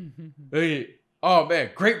 Hey, oh,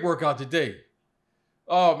 man, great workout today.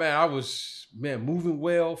 Oh, man, I was, moving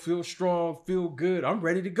well, feel strong, feel good. I'm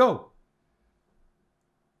ready to go.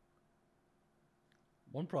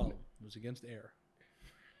 one problem. It was against air.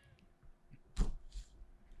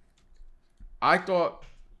 I thought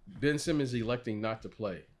Ben Simmons electing not to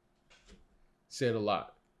play said a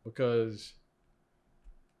lot because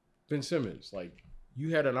Ben Simmons, like,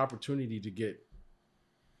 you had an opportunity to get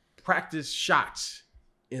practice shots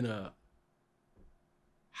in a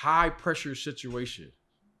high pressure situation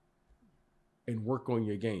and work on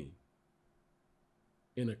your game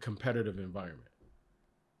in a competitive environment.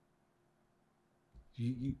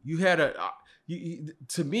 You had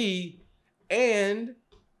to me, and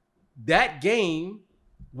that game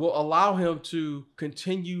will allow him to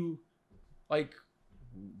continue. Like,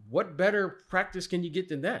 what better practice can you get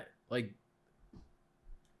than that? Like,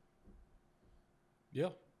 Yeah.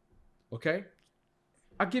 okay,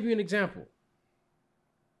 I'll give you an example.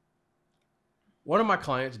 One of my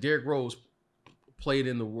clients, Derrick Rose, played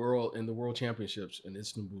in the World Championships in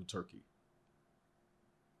Istanbul, Turkey.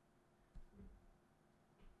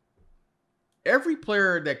 Every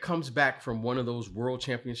player that comes back from one of those World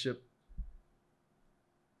Championship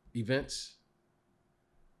events,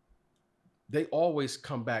 they always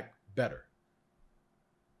come back better.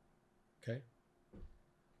 Okay?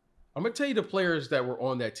 I'm going to tell you the players that were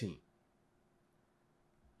on that team.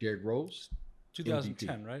 Derrick Rose,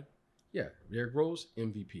 2010, MVP. right? Yeah, Derrick Rose,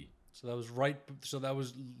 MVP. So that was right. So that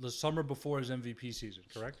was the summer before his MVP season,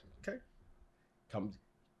 correct? Okay.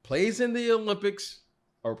 Plays in the Olympics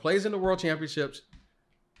or plays in the World Championships,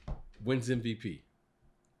 wins MVP.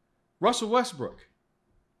 Russell Westbrook,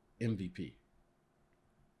 MVP.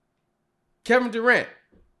 Kevin Durant,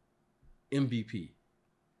 MVP.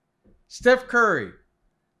 Steph Curry,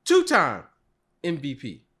 2-time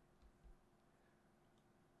MVP.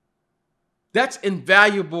 That's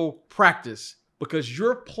invaluable practice because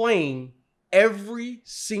you're playing every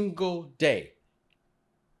single day.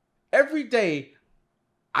 Every day,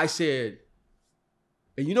 I said,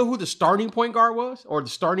 and you know who the starting point guard was? Or the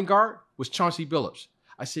starting guard was Chauncey Billups.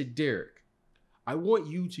 I said, Derrick, I want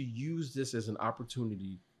you to use this as an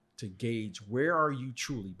opportunity to gauge where are you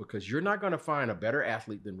truly, because you're not going to find a better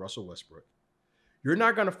athlete than Russell Westbrook. You're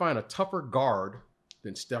not going to find a tougher guard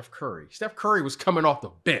than Steph Curry. Steph Curry was coming off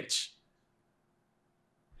the bench.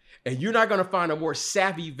 And you're not going to find a more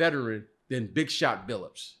savvy veteran than Big Shot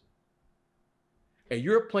Billups. And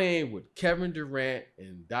you're playing with Kevin Durant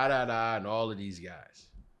and and all of these guys.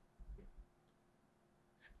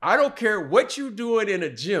 I don't care what you're doing in a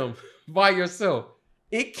gym by yourself.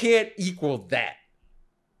 It can't equal that.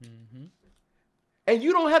 And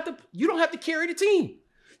you don't have to carry the team.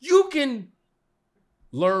 You can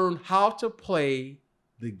learn how to play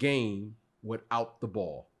the game without the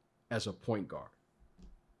ball as a point guard.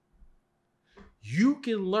 You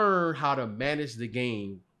can learn how to manage the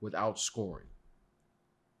game without scoring.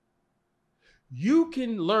 You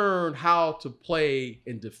can learn how to play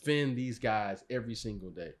and defend these guys every single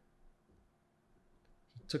day.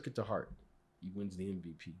 He took it to heart. He wins the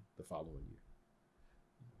MVP the following year.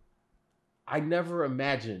 I never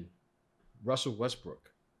imagined Russell Westbrook.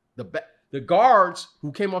 The guards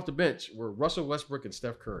who came off the bench were Russell Westbrook and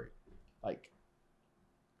Steph Curry.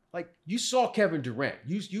 Like you saw Kevin Durant.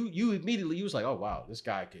 You immediately, you was like, oh wow, this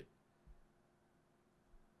guy could.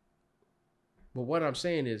 But what I'm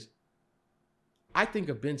saying is, I think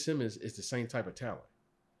of Ben Simmons as the same type of talent.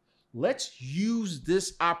 Let's use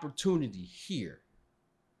this opportunity here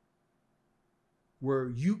where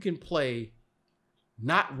you can play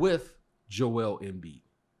not with Joel Embiid.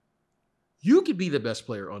 You could be the best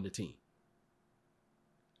player on the team.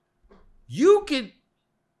 You could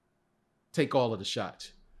take all of the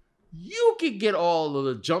shots. You could get all of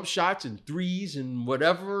the jump shots and threes and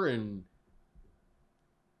whatever. And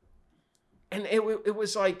it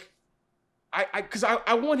was like, because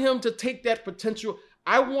I want him to take that potential.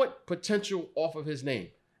 I want potential off of his name.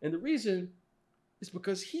 And the reason is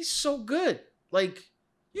because he's so good. Like,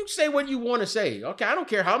 you say what you want to say. Okay, I don't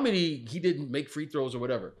care how many he didn't make free throws or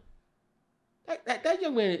whatever. That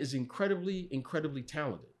young man is incredibly, incredibly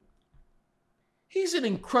talented. He's an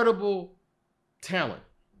incredible talent.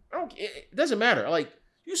 It doesn't matter. Like,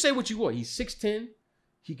 you say what you want. He's 6'10".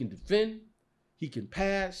 He can defend. He can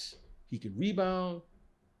pass. He can rebound.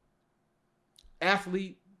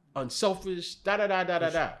 Athlete, unselfish,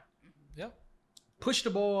 da-da-da-da-da-da. Yep. Push the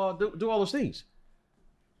ball, do all those things.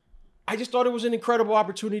 I just thought it was an incredible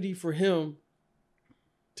opportunity for him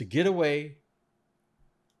to get away.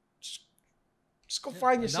 Just go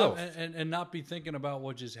find yourself. And not be thinking about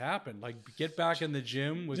what just happened. Like, get back in the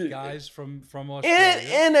gym with guys from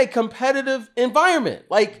Australia. In a competitive environment.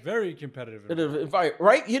 Like, very competitive environment.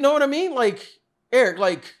 Right? You know what I mean? Like, Eric,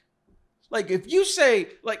 like if you say,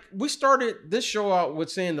 like, we started this show out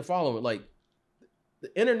with saying the following, like,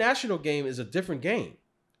 the international game is a different game.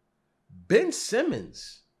 Ben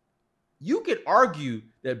Simmons, you could argue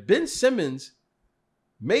that Ben Simmons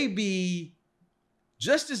may be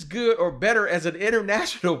just as good or better as an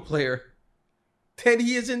international player than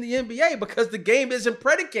he is in the NBA because the game isn't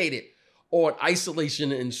predicated on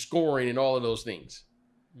isolation and scoring and all of those things.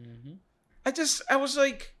 Mm-hmm. I was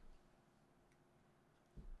like,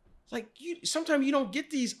 sometimes you don't get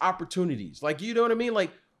these opportunities. Like, you know what I mean?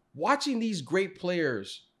 Like, watching these great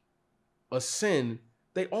players ascend,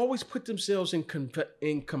 they always put themselves in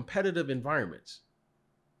competitive environments.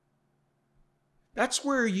 That's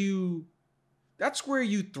where you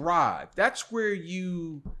thrive. That's where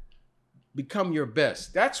you become your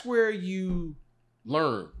best. That's where you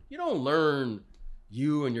learn. You don't learn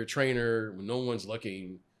you and your trainer when no one's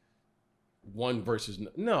looking, one versus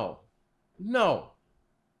no.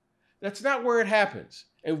 That's not where it happens.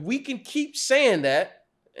 And we can keep saying that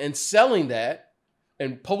and selling that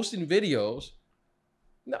and posting videos.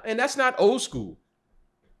 No, and that's not old school.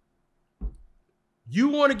 You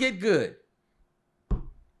want to get good,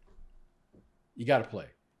 you got to play.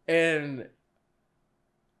 And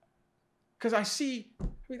because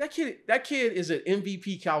that kid is an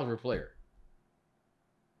MVP caliber player.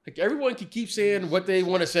 Like, everyone can keep saying what they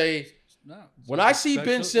want to say. No, when I see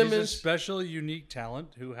Ben Simmons, he's a special, unique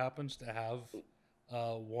talent who happens to have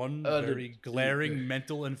one very glaring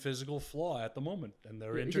mental and physical flaw at the moment, and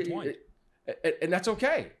they're intertwined. And that's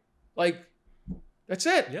okay. Like, that's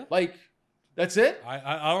it. Yeah. Like, that's it.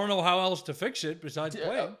 I don't know how else to fix it besides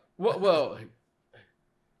playing. Well,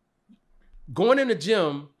 going in the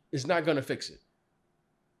gym is not going to fix it.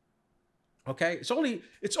 Okay? It's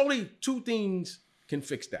only two things can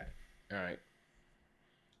fix that. All right?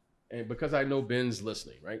 And because I know Ben's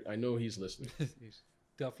listening, right? I know he's listening. He's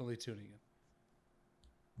definitely tuning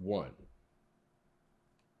in. One.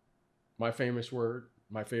 My favorite word,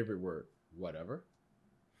 whatever.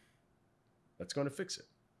 That's going to fix it.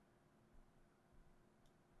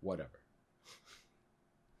 Whatever.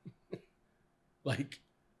 Like,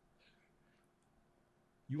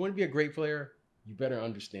 you want to be a great player, you better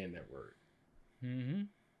understand that word. Mm-hmm.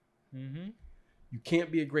 Mm-hmm. You can't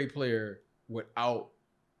be a great player without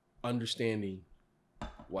understanding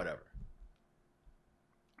whatever.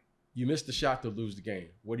 You missed the shot to lose the game.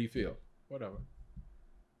 What do you feel? Whatever.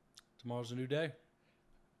 Tomorrow's a new day.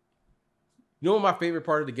 You know what my favorite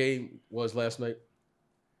part of the game was last night?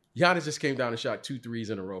 Giannis just came down and shot 2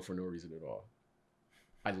 threes in a row for no reason at all.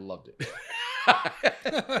 I loved it.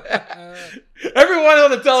 Everyone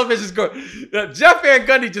on the television is going. Jeff Van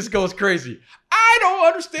Gundy just goes crazy. I don't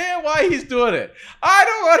understand why he's doing it. I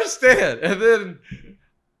don't understand. And then,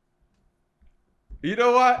 you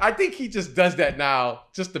know what? I think he just does that now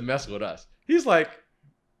just to mess with us. He's like,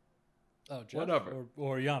 oh, Jeff, whatever.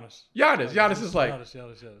 Or Giannis. Giannis is like,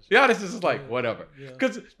 Giannis is like, whatever. Yeah.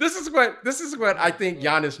 Because this is what I think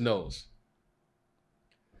Giannis knows.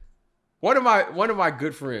 One of my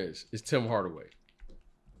good friends is Tim Hardaway.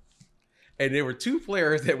 And there were two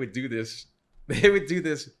players that would do this. They would do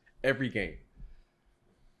this every game.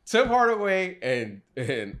 Tim Hardaway and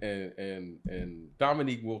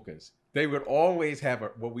Dominique Wilkins. They would always have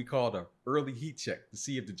what we called an early heat check to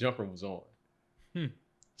see if the jumper was on.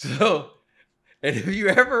 So, and if you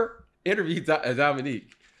ever interviewed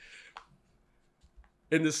Dominique,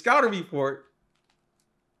 in the scouting report,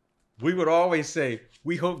 we would always say,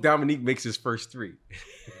 we hope Dominique makes his first three.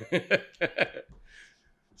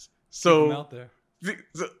 So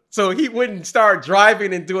he wouldn't start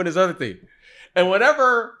driving and doing his other thing. And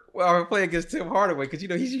whenever I would play against Tim Hardaway, because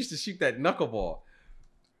he's used to shoot that knuckleball,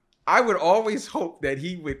 I would always hope that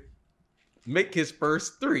he would make his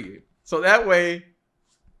first three. So that way,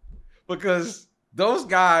 because those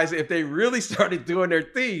guys, if they really started doing their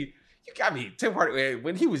thing, Tim Hardaway,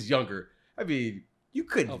 when he was younger, you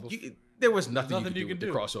couldn't. There was nothing you could do with the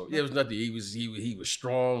crossover. There was nothing. He was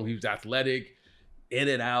strong. He was athletic, in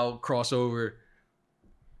and out, crossover.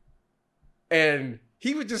 And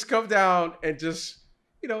he would just come down and just,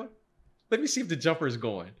 let me see if the jumper is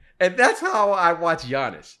going. And that's how I watch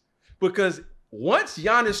Giannis. Because once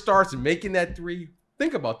Giannis starts making that three,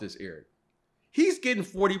 think about this, Eric. He's getting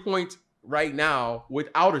 40 points right now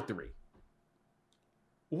without a three.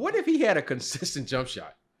 What if he had a consistent jump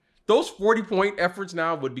shot? Those 40-point efforts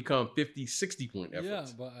now would become 50, 60-point efforts. Yeah,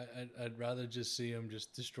 but I'd rather just see him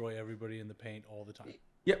just destroy everybody in the paint all the time.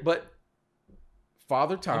 Yeah, but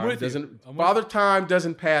Father Time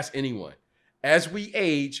doesn't pass anyone. As we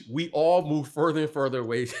age, we all move further and further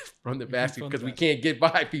away from the basket because we can't get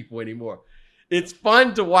by people anymore. It's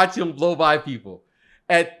fun to watch him blow by people.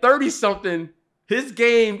 At 30-something, his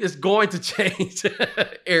game is going to change,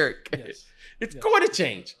 Eric. Yes. It's going to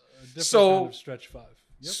change. Kind of stretch five.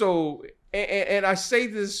 Yep. So, and I say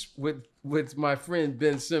this with my friend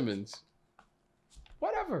Ben Simmons.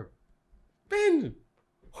 Whatever. Ben,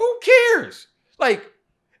 who cares? Like,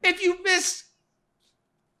 if you miss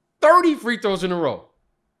 30 free throws in a row,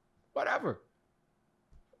 whatever.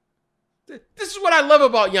 This is what I love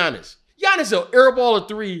about Giannis. Giannis will airball a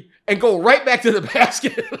three and go right back to the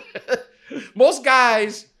basket. Most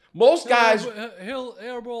guys. He'll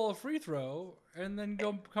airball a free throw and then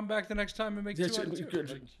come back the next time and make 2 out of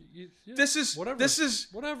 2. This is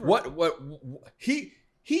whatever. What he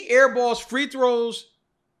airballs free throws,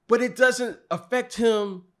 but it doesn't affect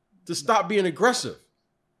him to stop being aggressive.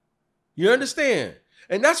 You understand?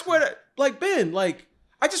 And that's what, Ben,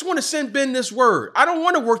 I just want to send Ben this word. I don't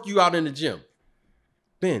want to work you out in the gym.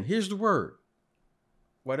 Ben, here's the word.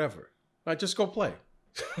 Whatever. Just go play.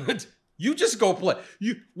 You just go play.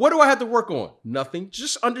 What do I have to work on? Nothing.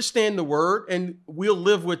 Just understand the word, and we'll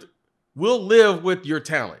live with your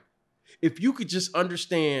talent. If you could just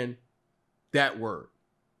understand that word.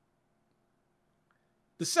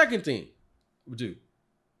 The second thing we do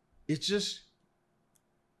is just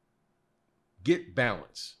get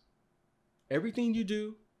balance. Everything you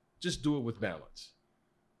do, just do it with balance.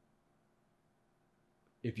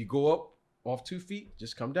 If you go up off 2 feet,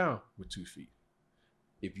 just come down with 2 feet.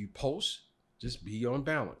 If you post, just be on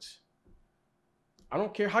balance. I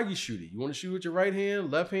don't care how you shoot it. You want to shoot with your right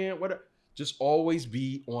hand, left hand, whatever. Just always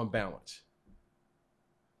be on balance.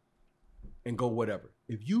 And go whatever.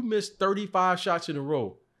 If you miss 35 shots in a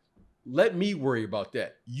row, let me worry about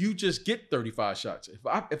that. You just get 35 shots.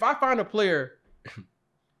 If I find a player,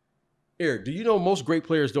 Eric, do you know most great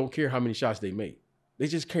players don't care how many shots they make? They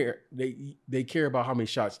just care. They care about how many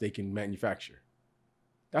shots they can manufacture.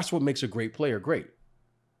 That's what makes a great player great.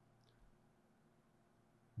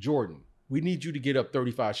 Jordan, we need you to get up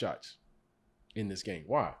 35 shots in this game.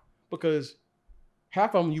 Why? Because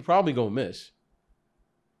half of them you probably gonna miss.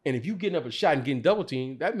 And if you getting up a shot and getting double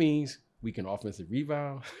teamed, that means we can offensive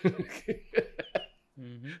rebound.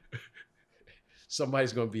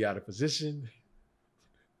 Somebody's gonna be out of position.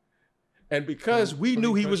 And because we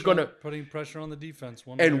knew he was gonna putting pressure on the defense,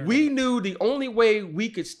 and we knew the only way we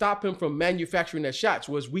could stop him from manufacturing that shots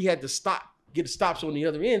was we had to get stops on the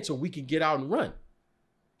other end so we could get out and run.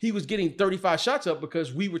 He was getting 35 shots up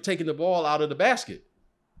because we were taking the ball out of the basket.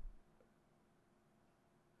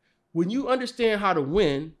 When you understand how to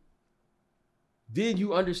win, then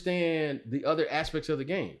you understand the other aspects of the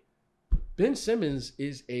game. Ben Simmons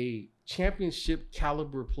is a championship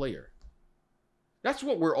caliber player. That's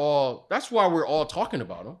why we're all talking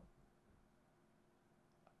about him.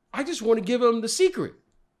 I just want to give him the secret.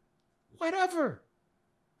 Whatever.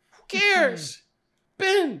 Who cares?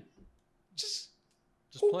 Ben, just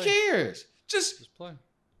who play. cares? Just play.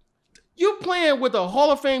 You're playing with a Hall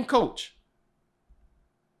of Fame coach.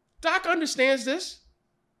 Doc understands this.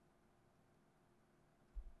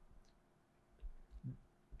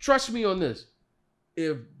 Trust me on this.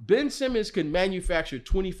 If Ben Simmons can manufacture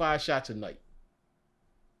 25 shots a night,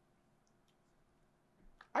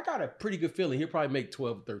 I got a pretty good feeling he'll probably make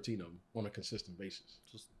 12 or 13 of them on a consistent basis.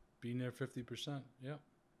 Just being there 50%. Yeah.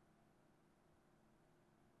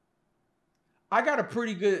 I got a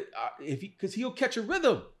pretty good because he'll catch a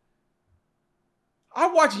rhythm.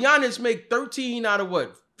 I watched Giannis make 13 out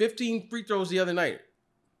of 15 free throws the other night.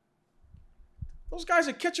 Those guys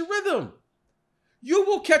will catch a rhythm. You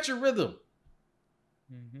will catch a rhythm.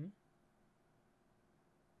 Mm-hmm.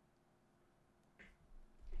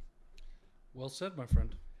 Well said, my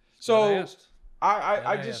friend. So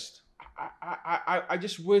I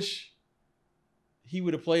just wish he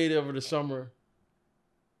would have played over the summer,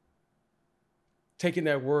 taken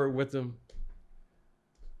that word with him,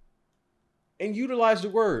 and utilized the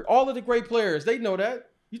word. All of the great players, they know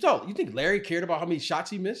that. You think Larry cared about how many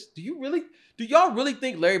shots he missed? Do y'all really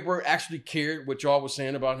think Larry Bird actually cared what y'all was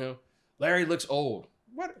saying about him? Larry looks old.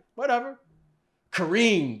 Whatever.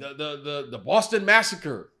 Kareem, the Boston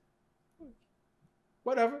Massacre.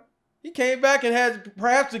 Whatever. He came back and had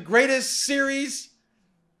perhaps the greatest series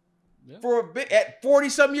for a bit at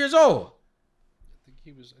 40-something years old. I think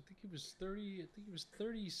he was 30. I think he was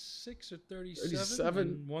 36 or 37. 37.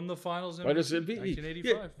 And won the finals in Finals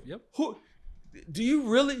 1985. Yeah. Yep. Who do you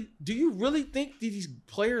really think these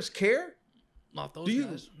players care? Not those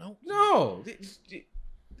guys. No.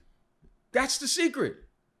 That's the secret.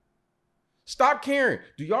 Stop caring.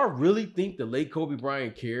 Do y'all really think the late Kobe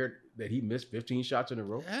Bryant cared that he missed 15 shots in a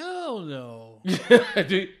row? Hell no.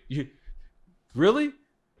 Really?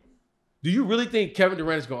 Do you really think Kevin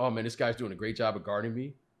Durant is going, oh man, this guy's doing a great job of guarding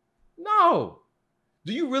me? No.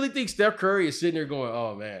 Do you really think Steph Curry is sitting there going,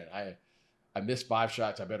 oh man, I missed 5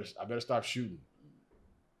 shots. I better stop shooting.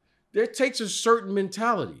 There takes a certain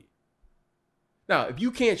mentality. Now, if you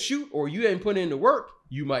can't shoot or you ain't put in the work,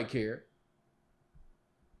 you might care.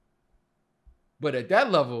 But at that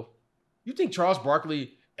level, you think Charles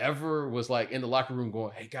Barkley ever was like in the locker room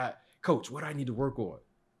going, hey, coach, what do I need to work on?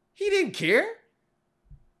 He didn't care.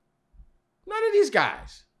 None of these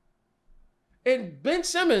guys. And Ben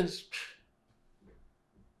Simmons,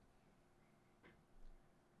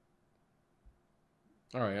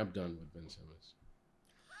 all right, I'm done with Ben Simmons.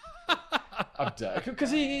 I'm done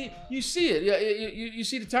because you see it. Yeah, you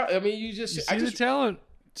see the talent. I mean, you see the talent.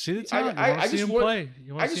 See the talent. I just want to play.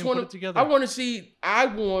 You want to see him put it together. I want to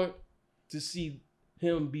see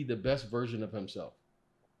him be the best version of himself.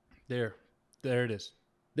 There it is.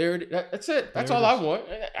 That's it. That's all I want.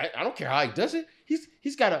 I don't care how he does it.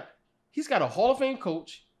 He's got a Hall of Fame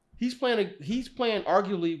coach. He's playing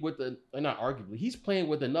arguably with he's playing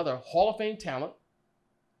with another Hall of Fame talent,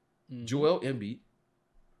 Joel Embiid,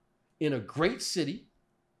 in a great city.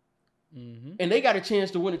 Mm-hmm. And they got a chance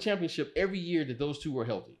to win a championship every year that those two are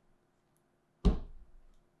healthy.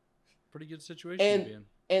 Pretty good situation to be in.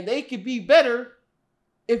 And they could be better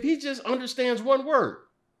if he just understands one word.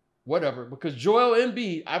 Whatever. Because Joel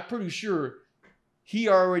Embiid, I'm pretty sure he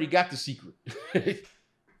already got the secret.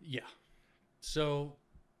 Yeah. So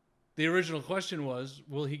the original question was,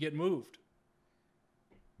 will he get moved?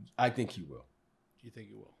 I think he will. You think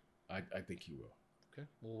he will? I think he will. Okay.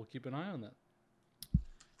 Well, we'll keep an eye on that.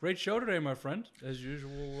 Great show today, my friend. As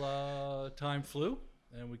usual, time flew,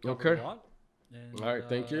 and we covered a lot. And, all right,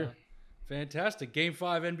 thank you. Fantastic. Game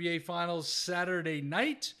 5 NBA Finals Saturday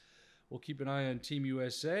night. We'll keep an eye on Team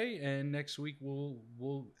USA, and next week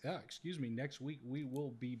next week we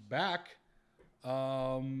will be back.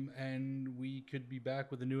 And we could be back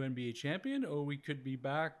with a new NBA champion, or we could be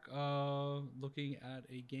back looking at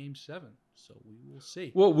a Game 7. So we will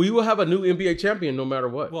see. Well, we will have a new NBA champion no matter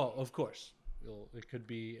what. Well, of course. It could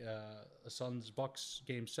be a Suns-Bucks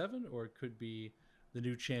Game 7, or it could be the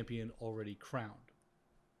new champion already crowned,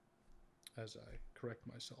 as I correct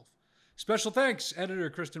myself. Special thanks,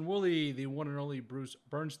 editor Kristen Woolley, the one and only Bruce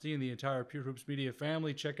Bernstein, the entire Pure Hoops Media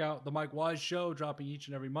family. Check out The Mike Wise Show, dropping each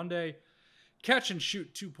and every Monday. Catch and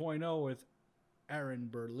Shoot 2.0 with Aaron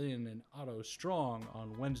Berlin and Otto Strong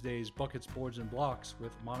on Wednesdays. Buckets, Boards, and Blocks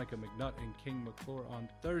with Monica McNutt and King McClure on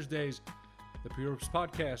Thursdays. The Pure Hoops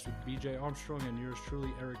Podcast with BJ Armstrong and yours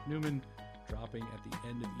truly, Eric Newman, dropping at the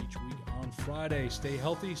end of each week on Friday. Stay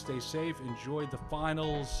healthy, stay safe, enjoy the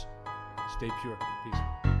finals, stay pure. Peace.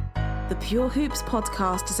 The Pure Hoops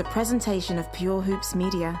podcast is a presentation of Pure Hoops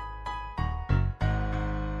Media.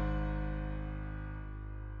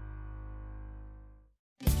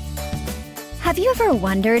 Have you ever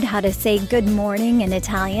wondered how to say good morning in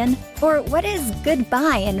Italian? Or what is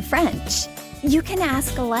goodbye in French? You can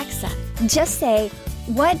ask Alexa. Just say,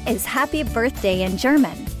 what is happy birthday in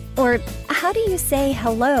German? Or how do you say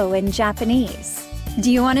hello in Japanese?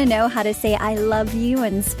 Do you want to know how to say I love you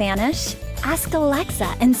in Spanish? Ask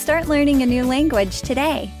Alexa and start learning a new language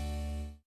today.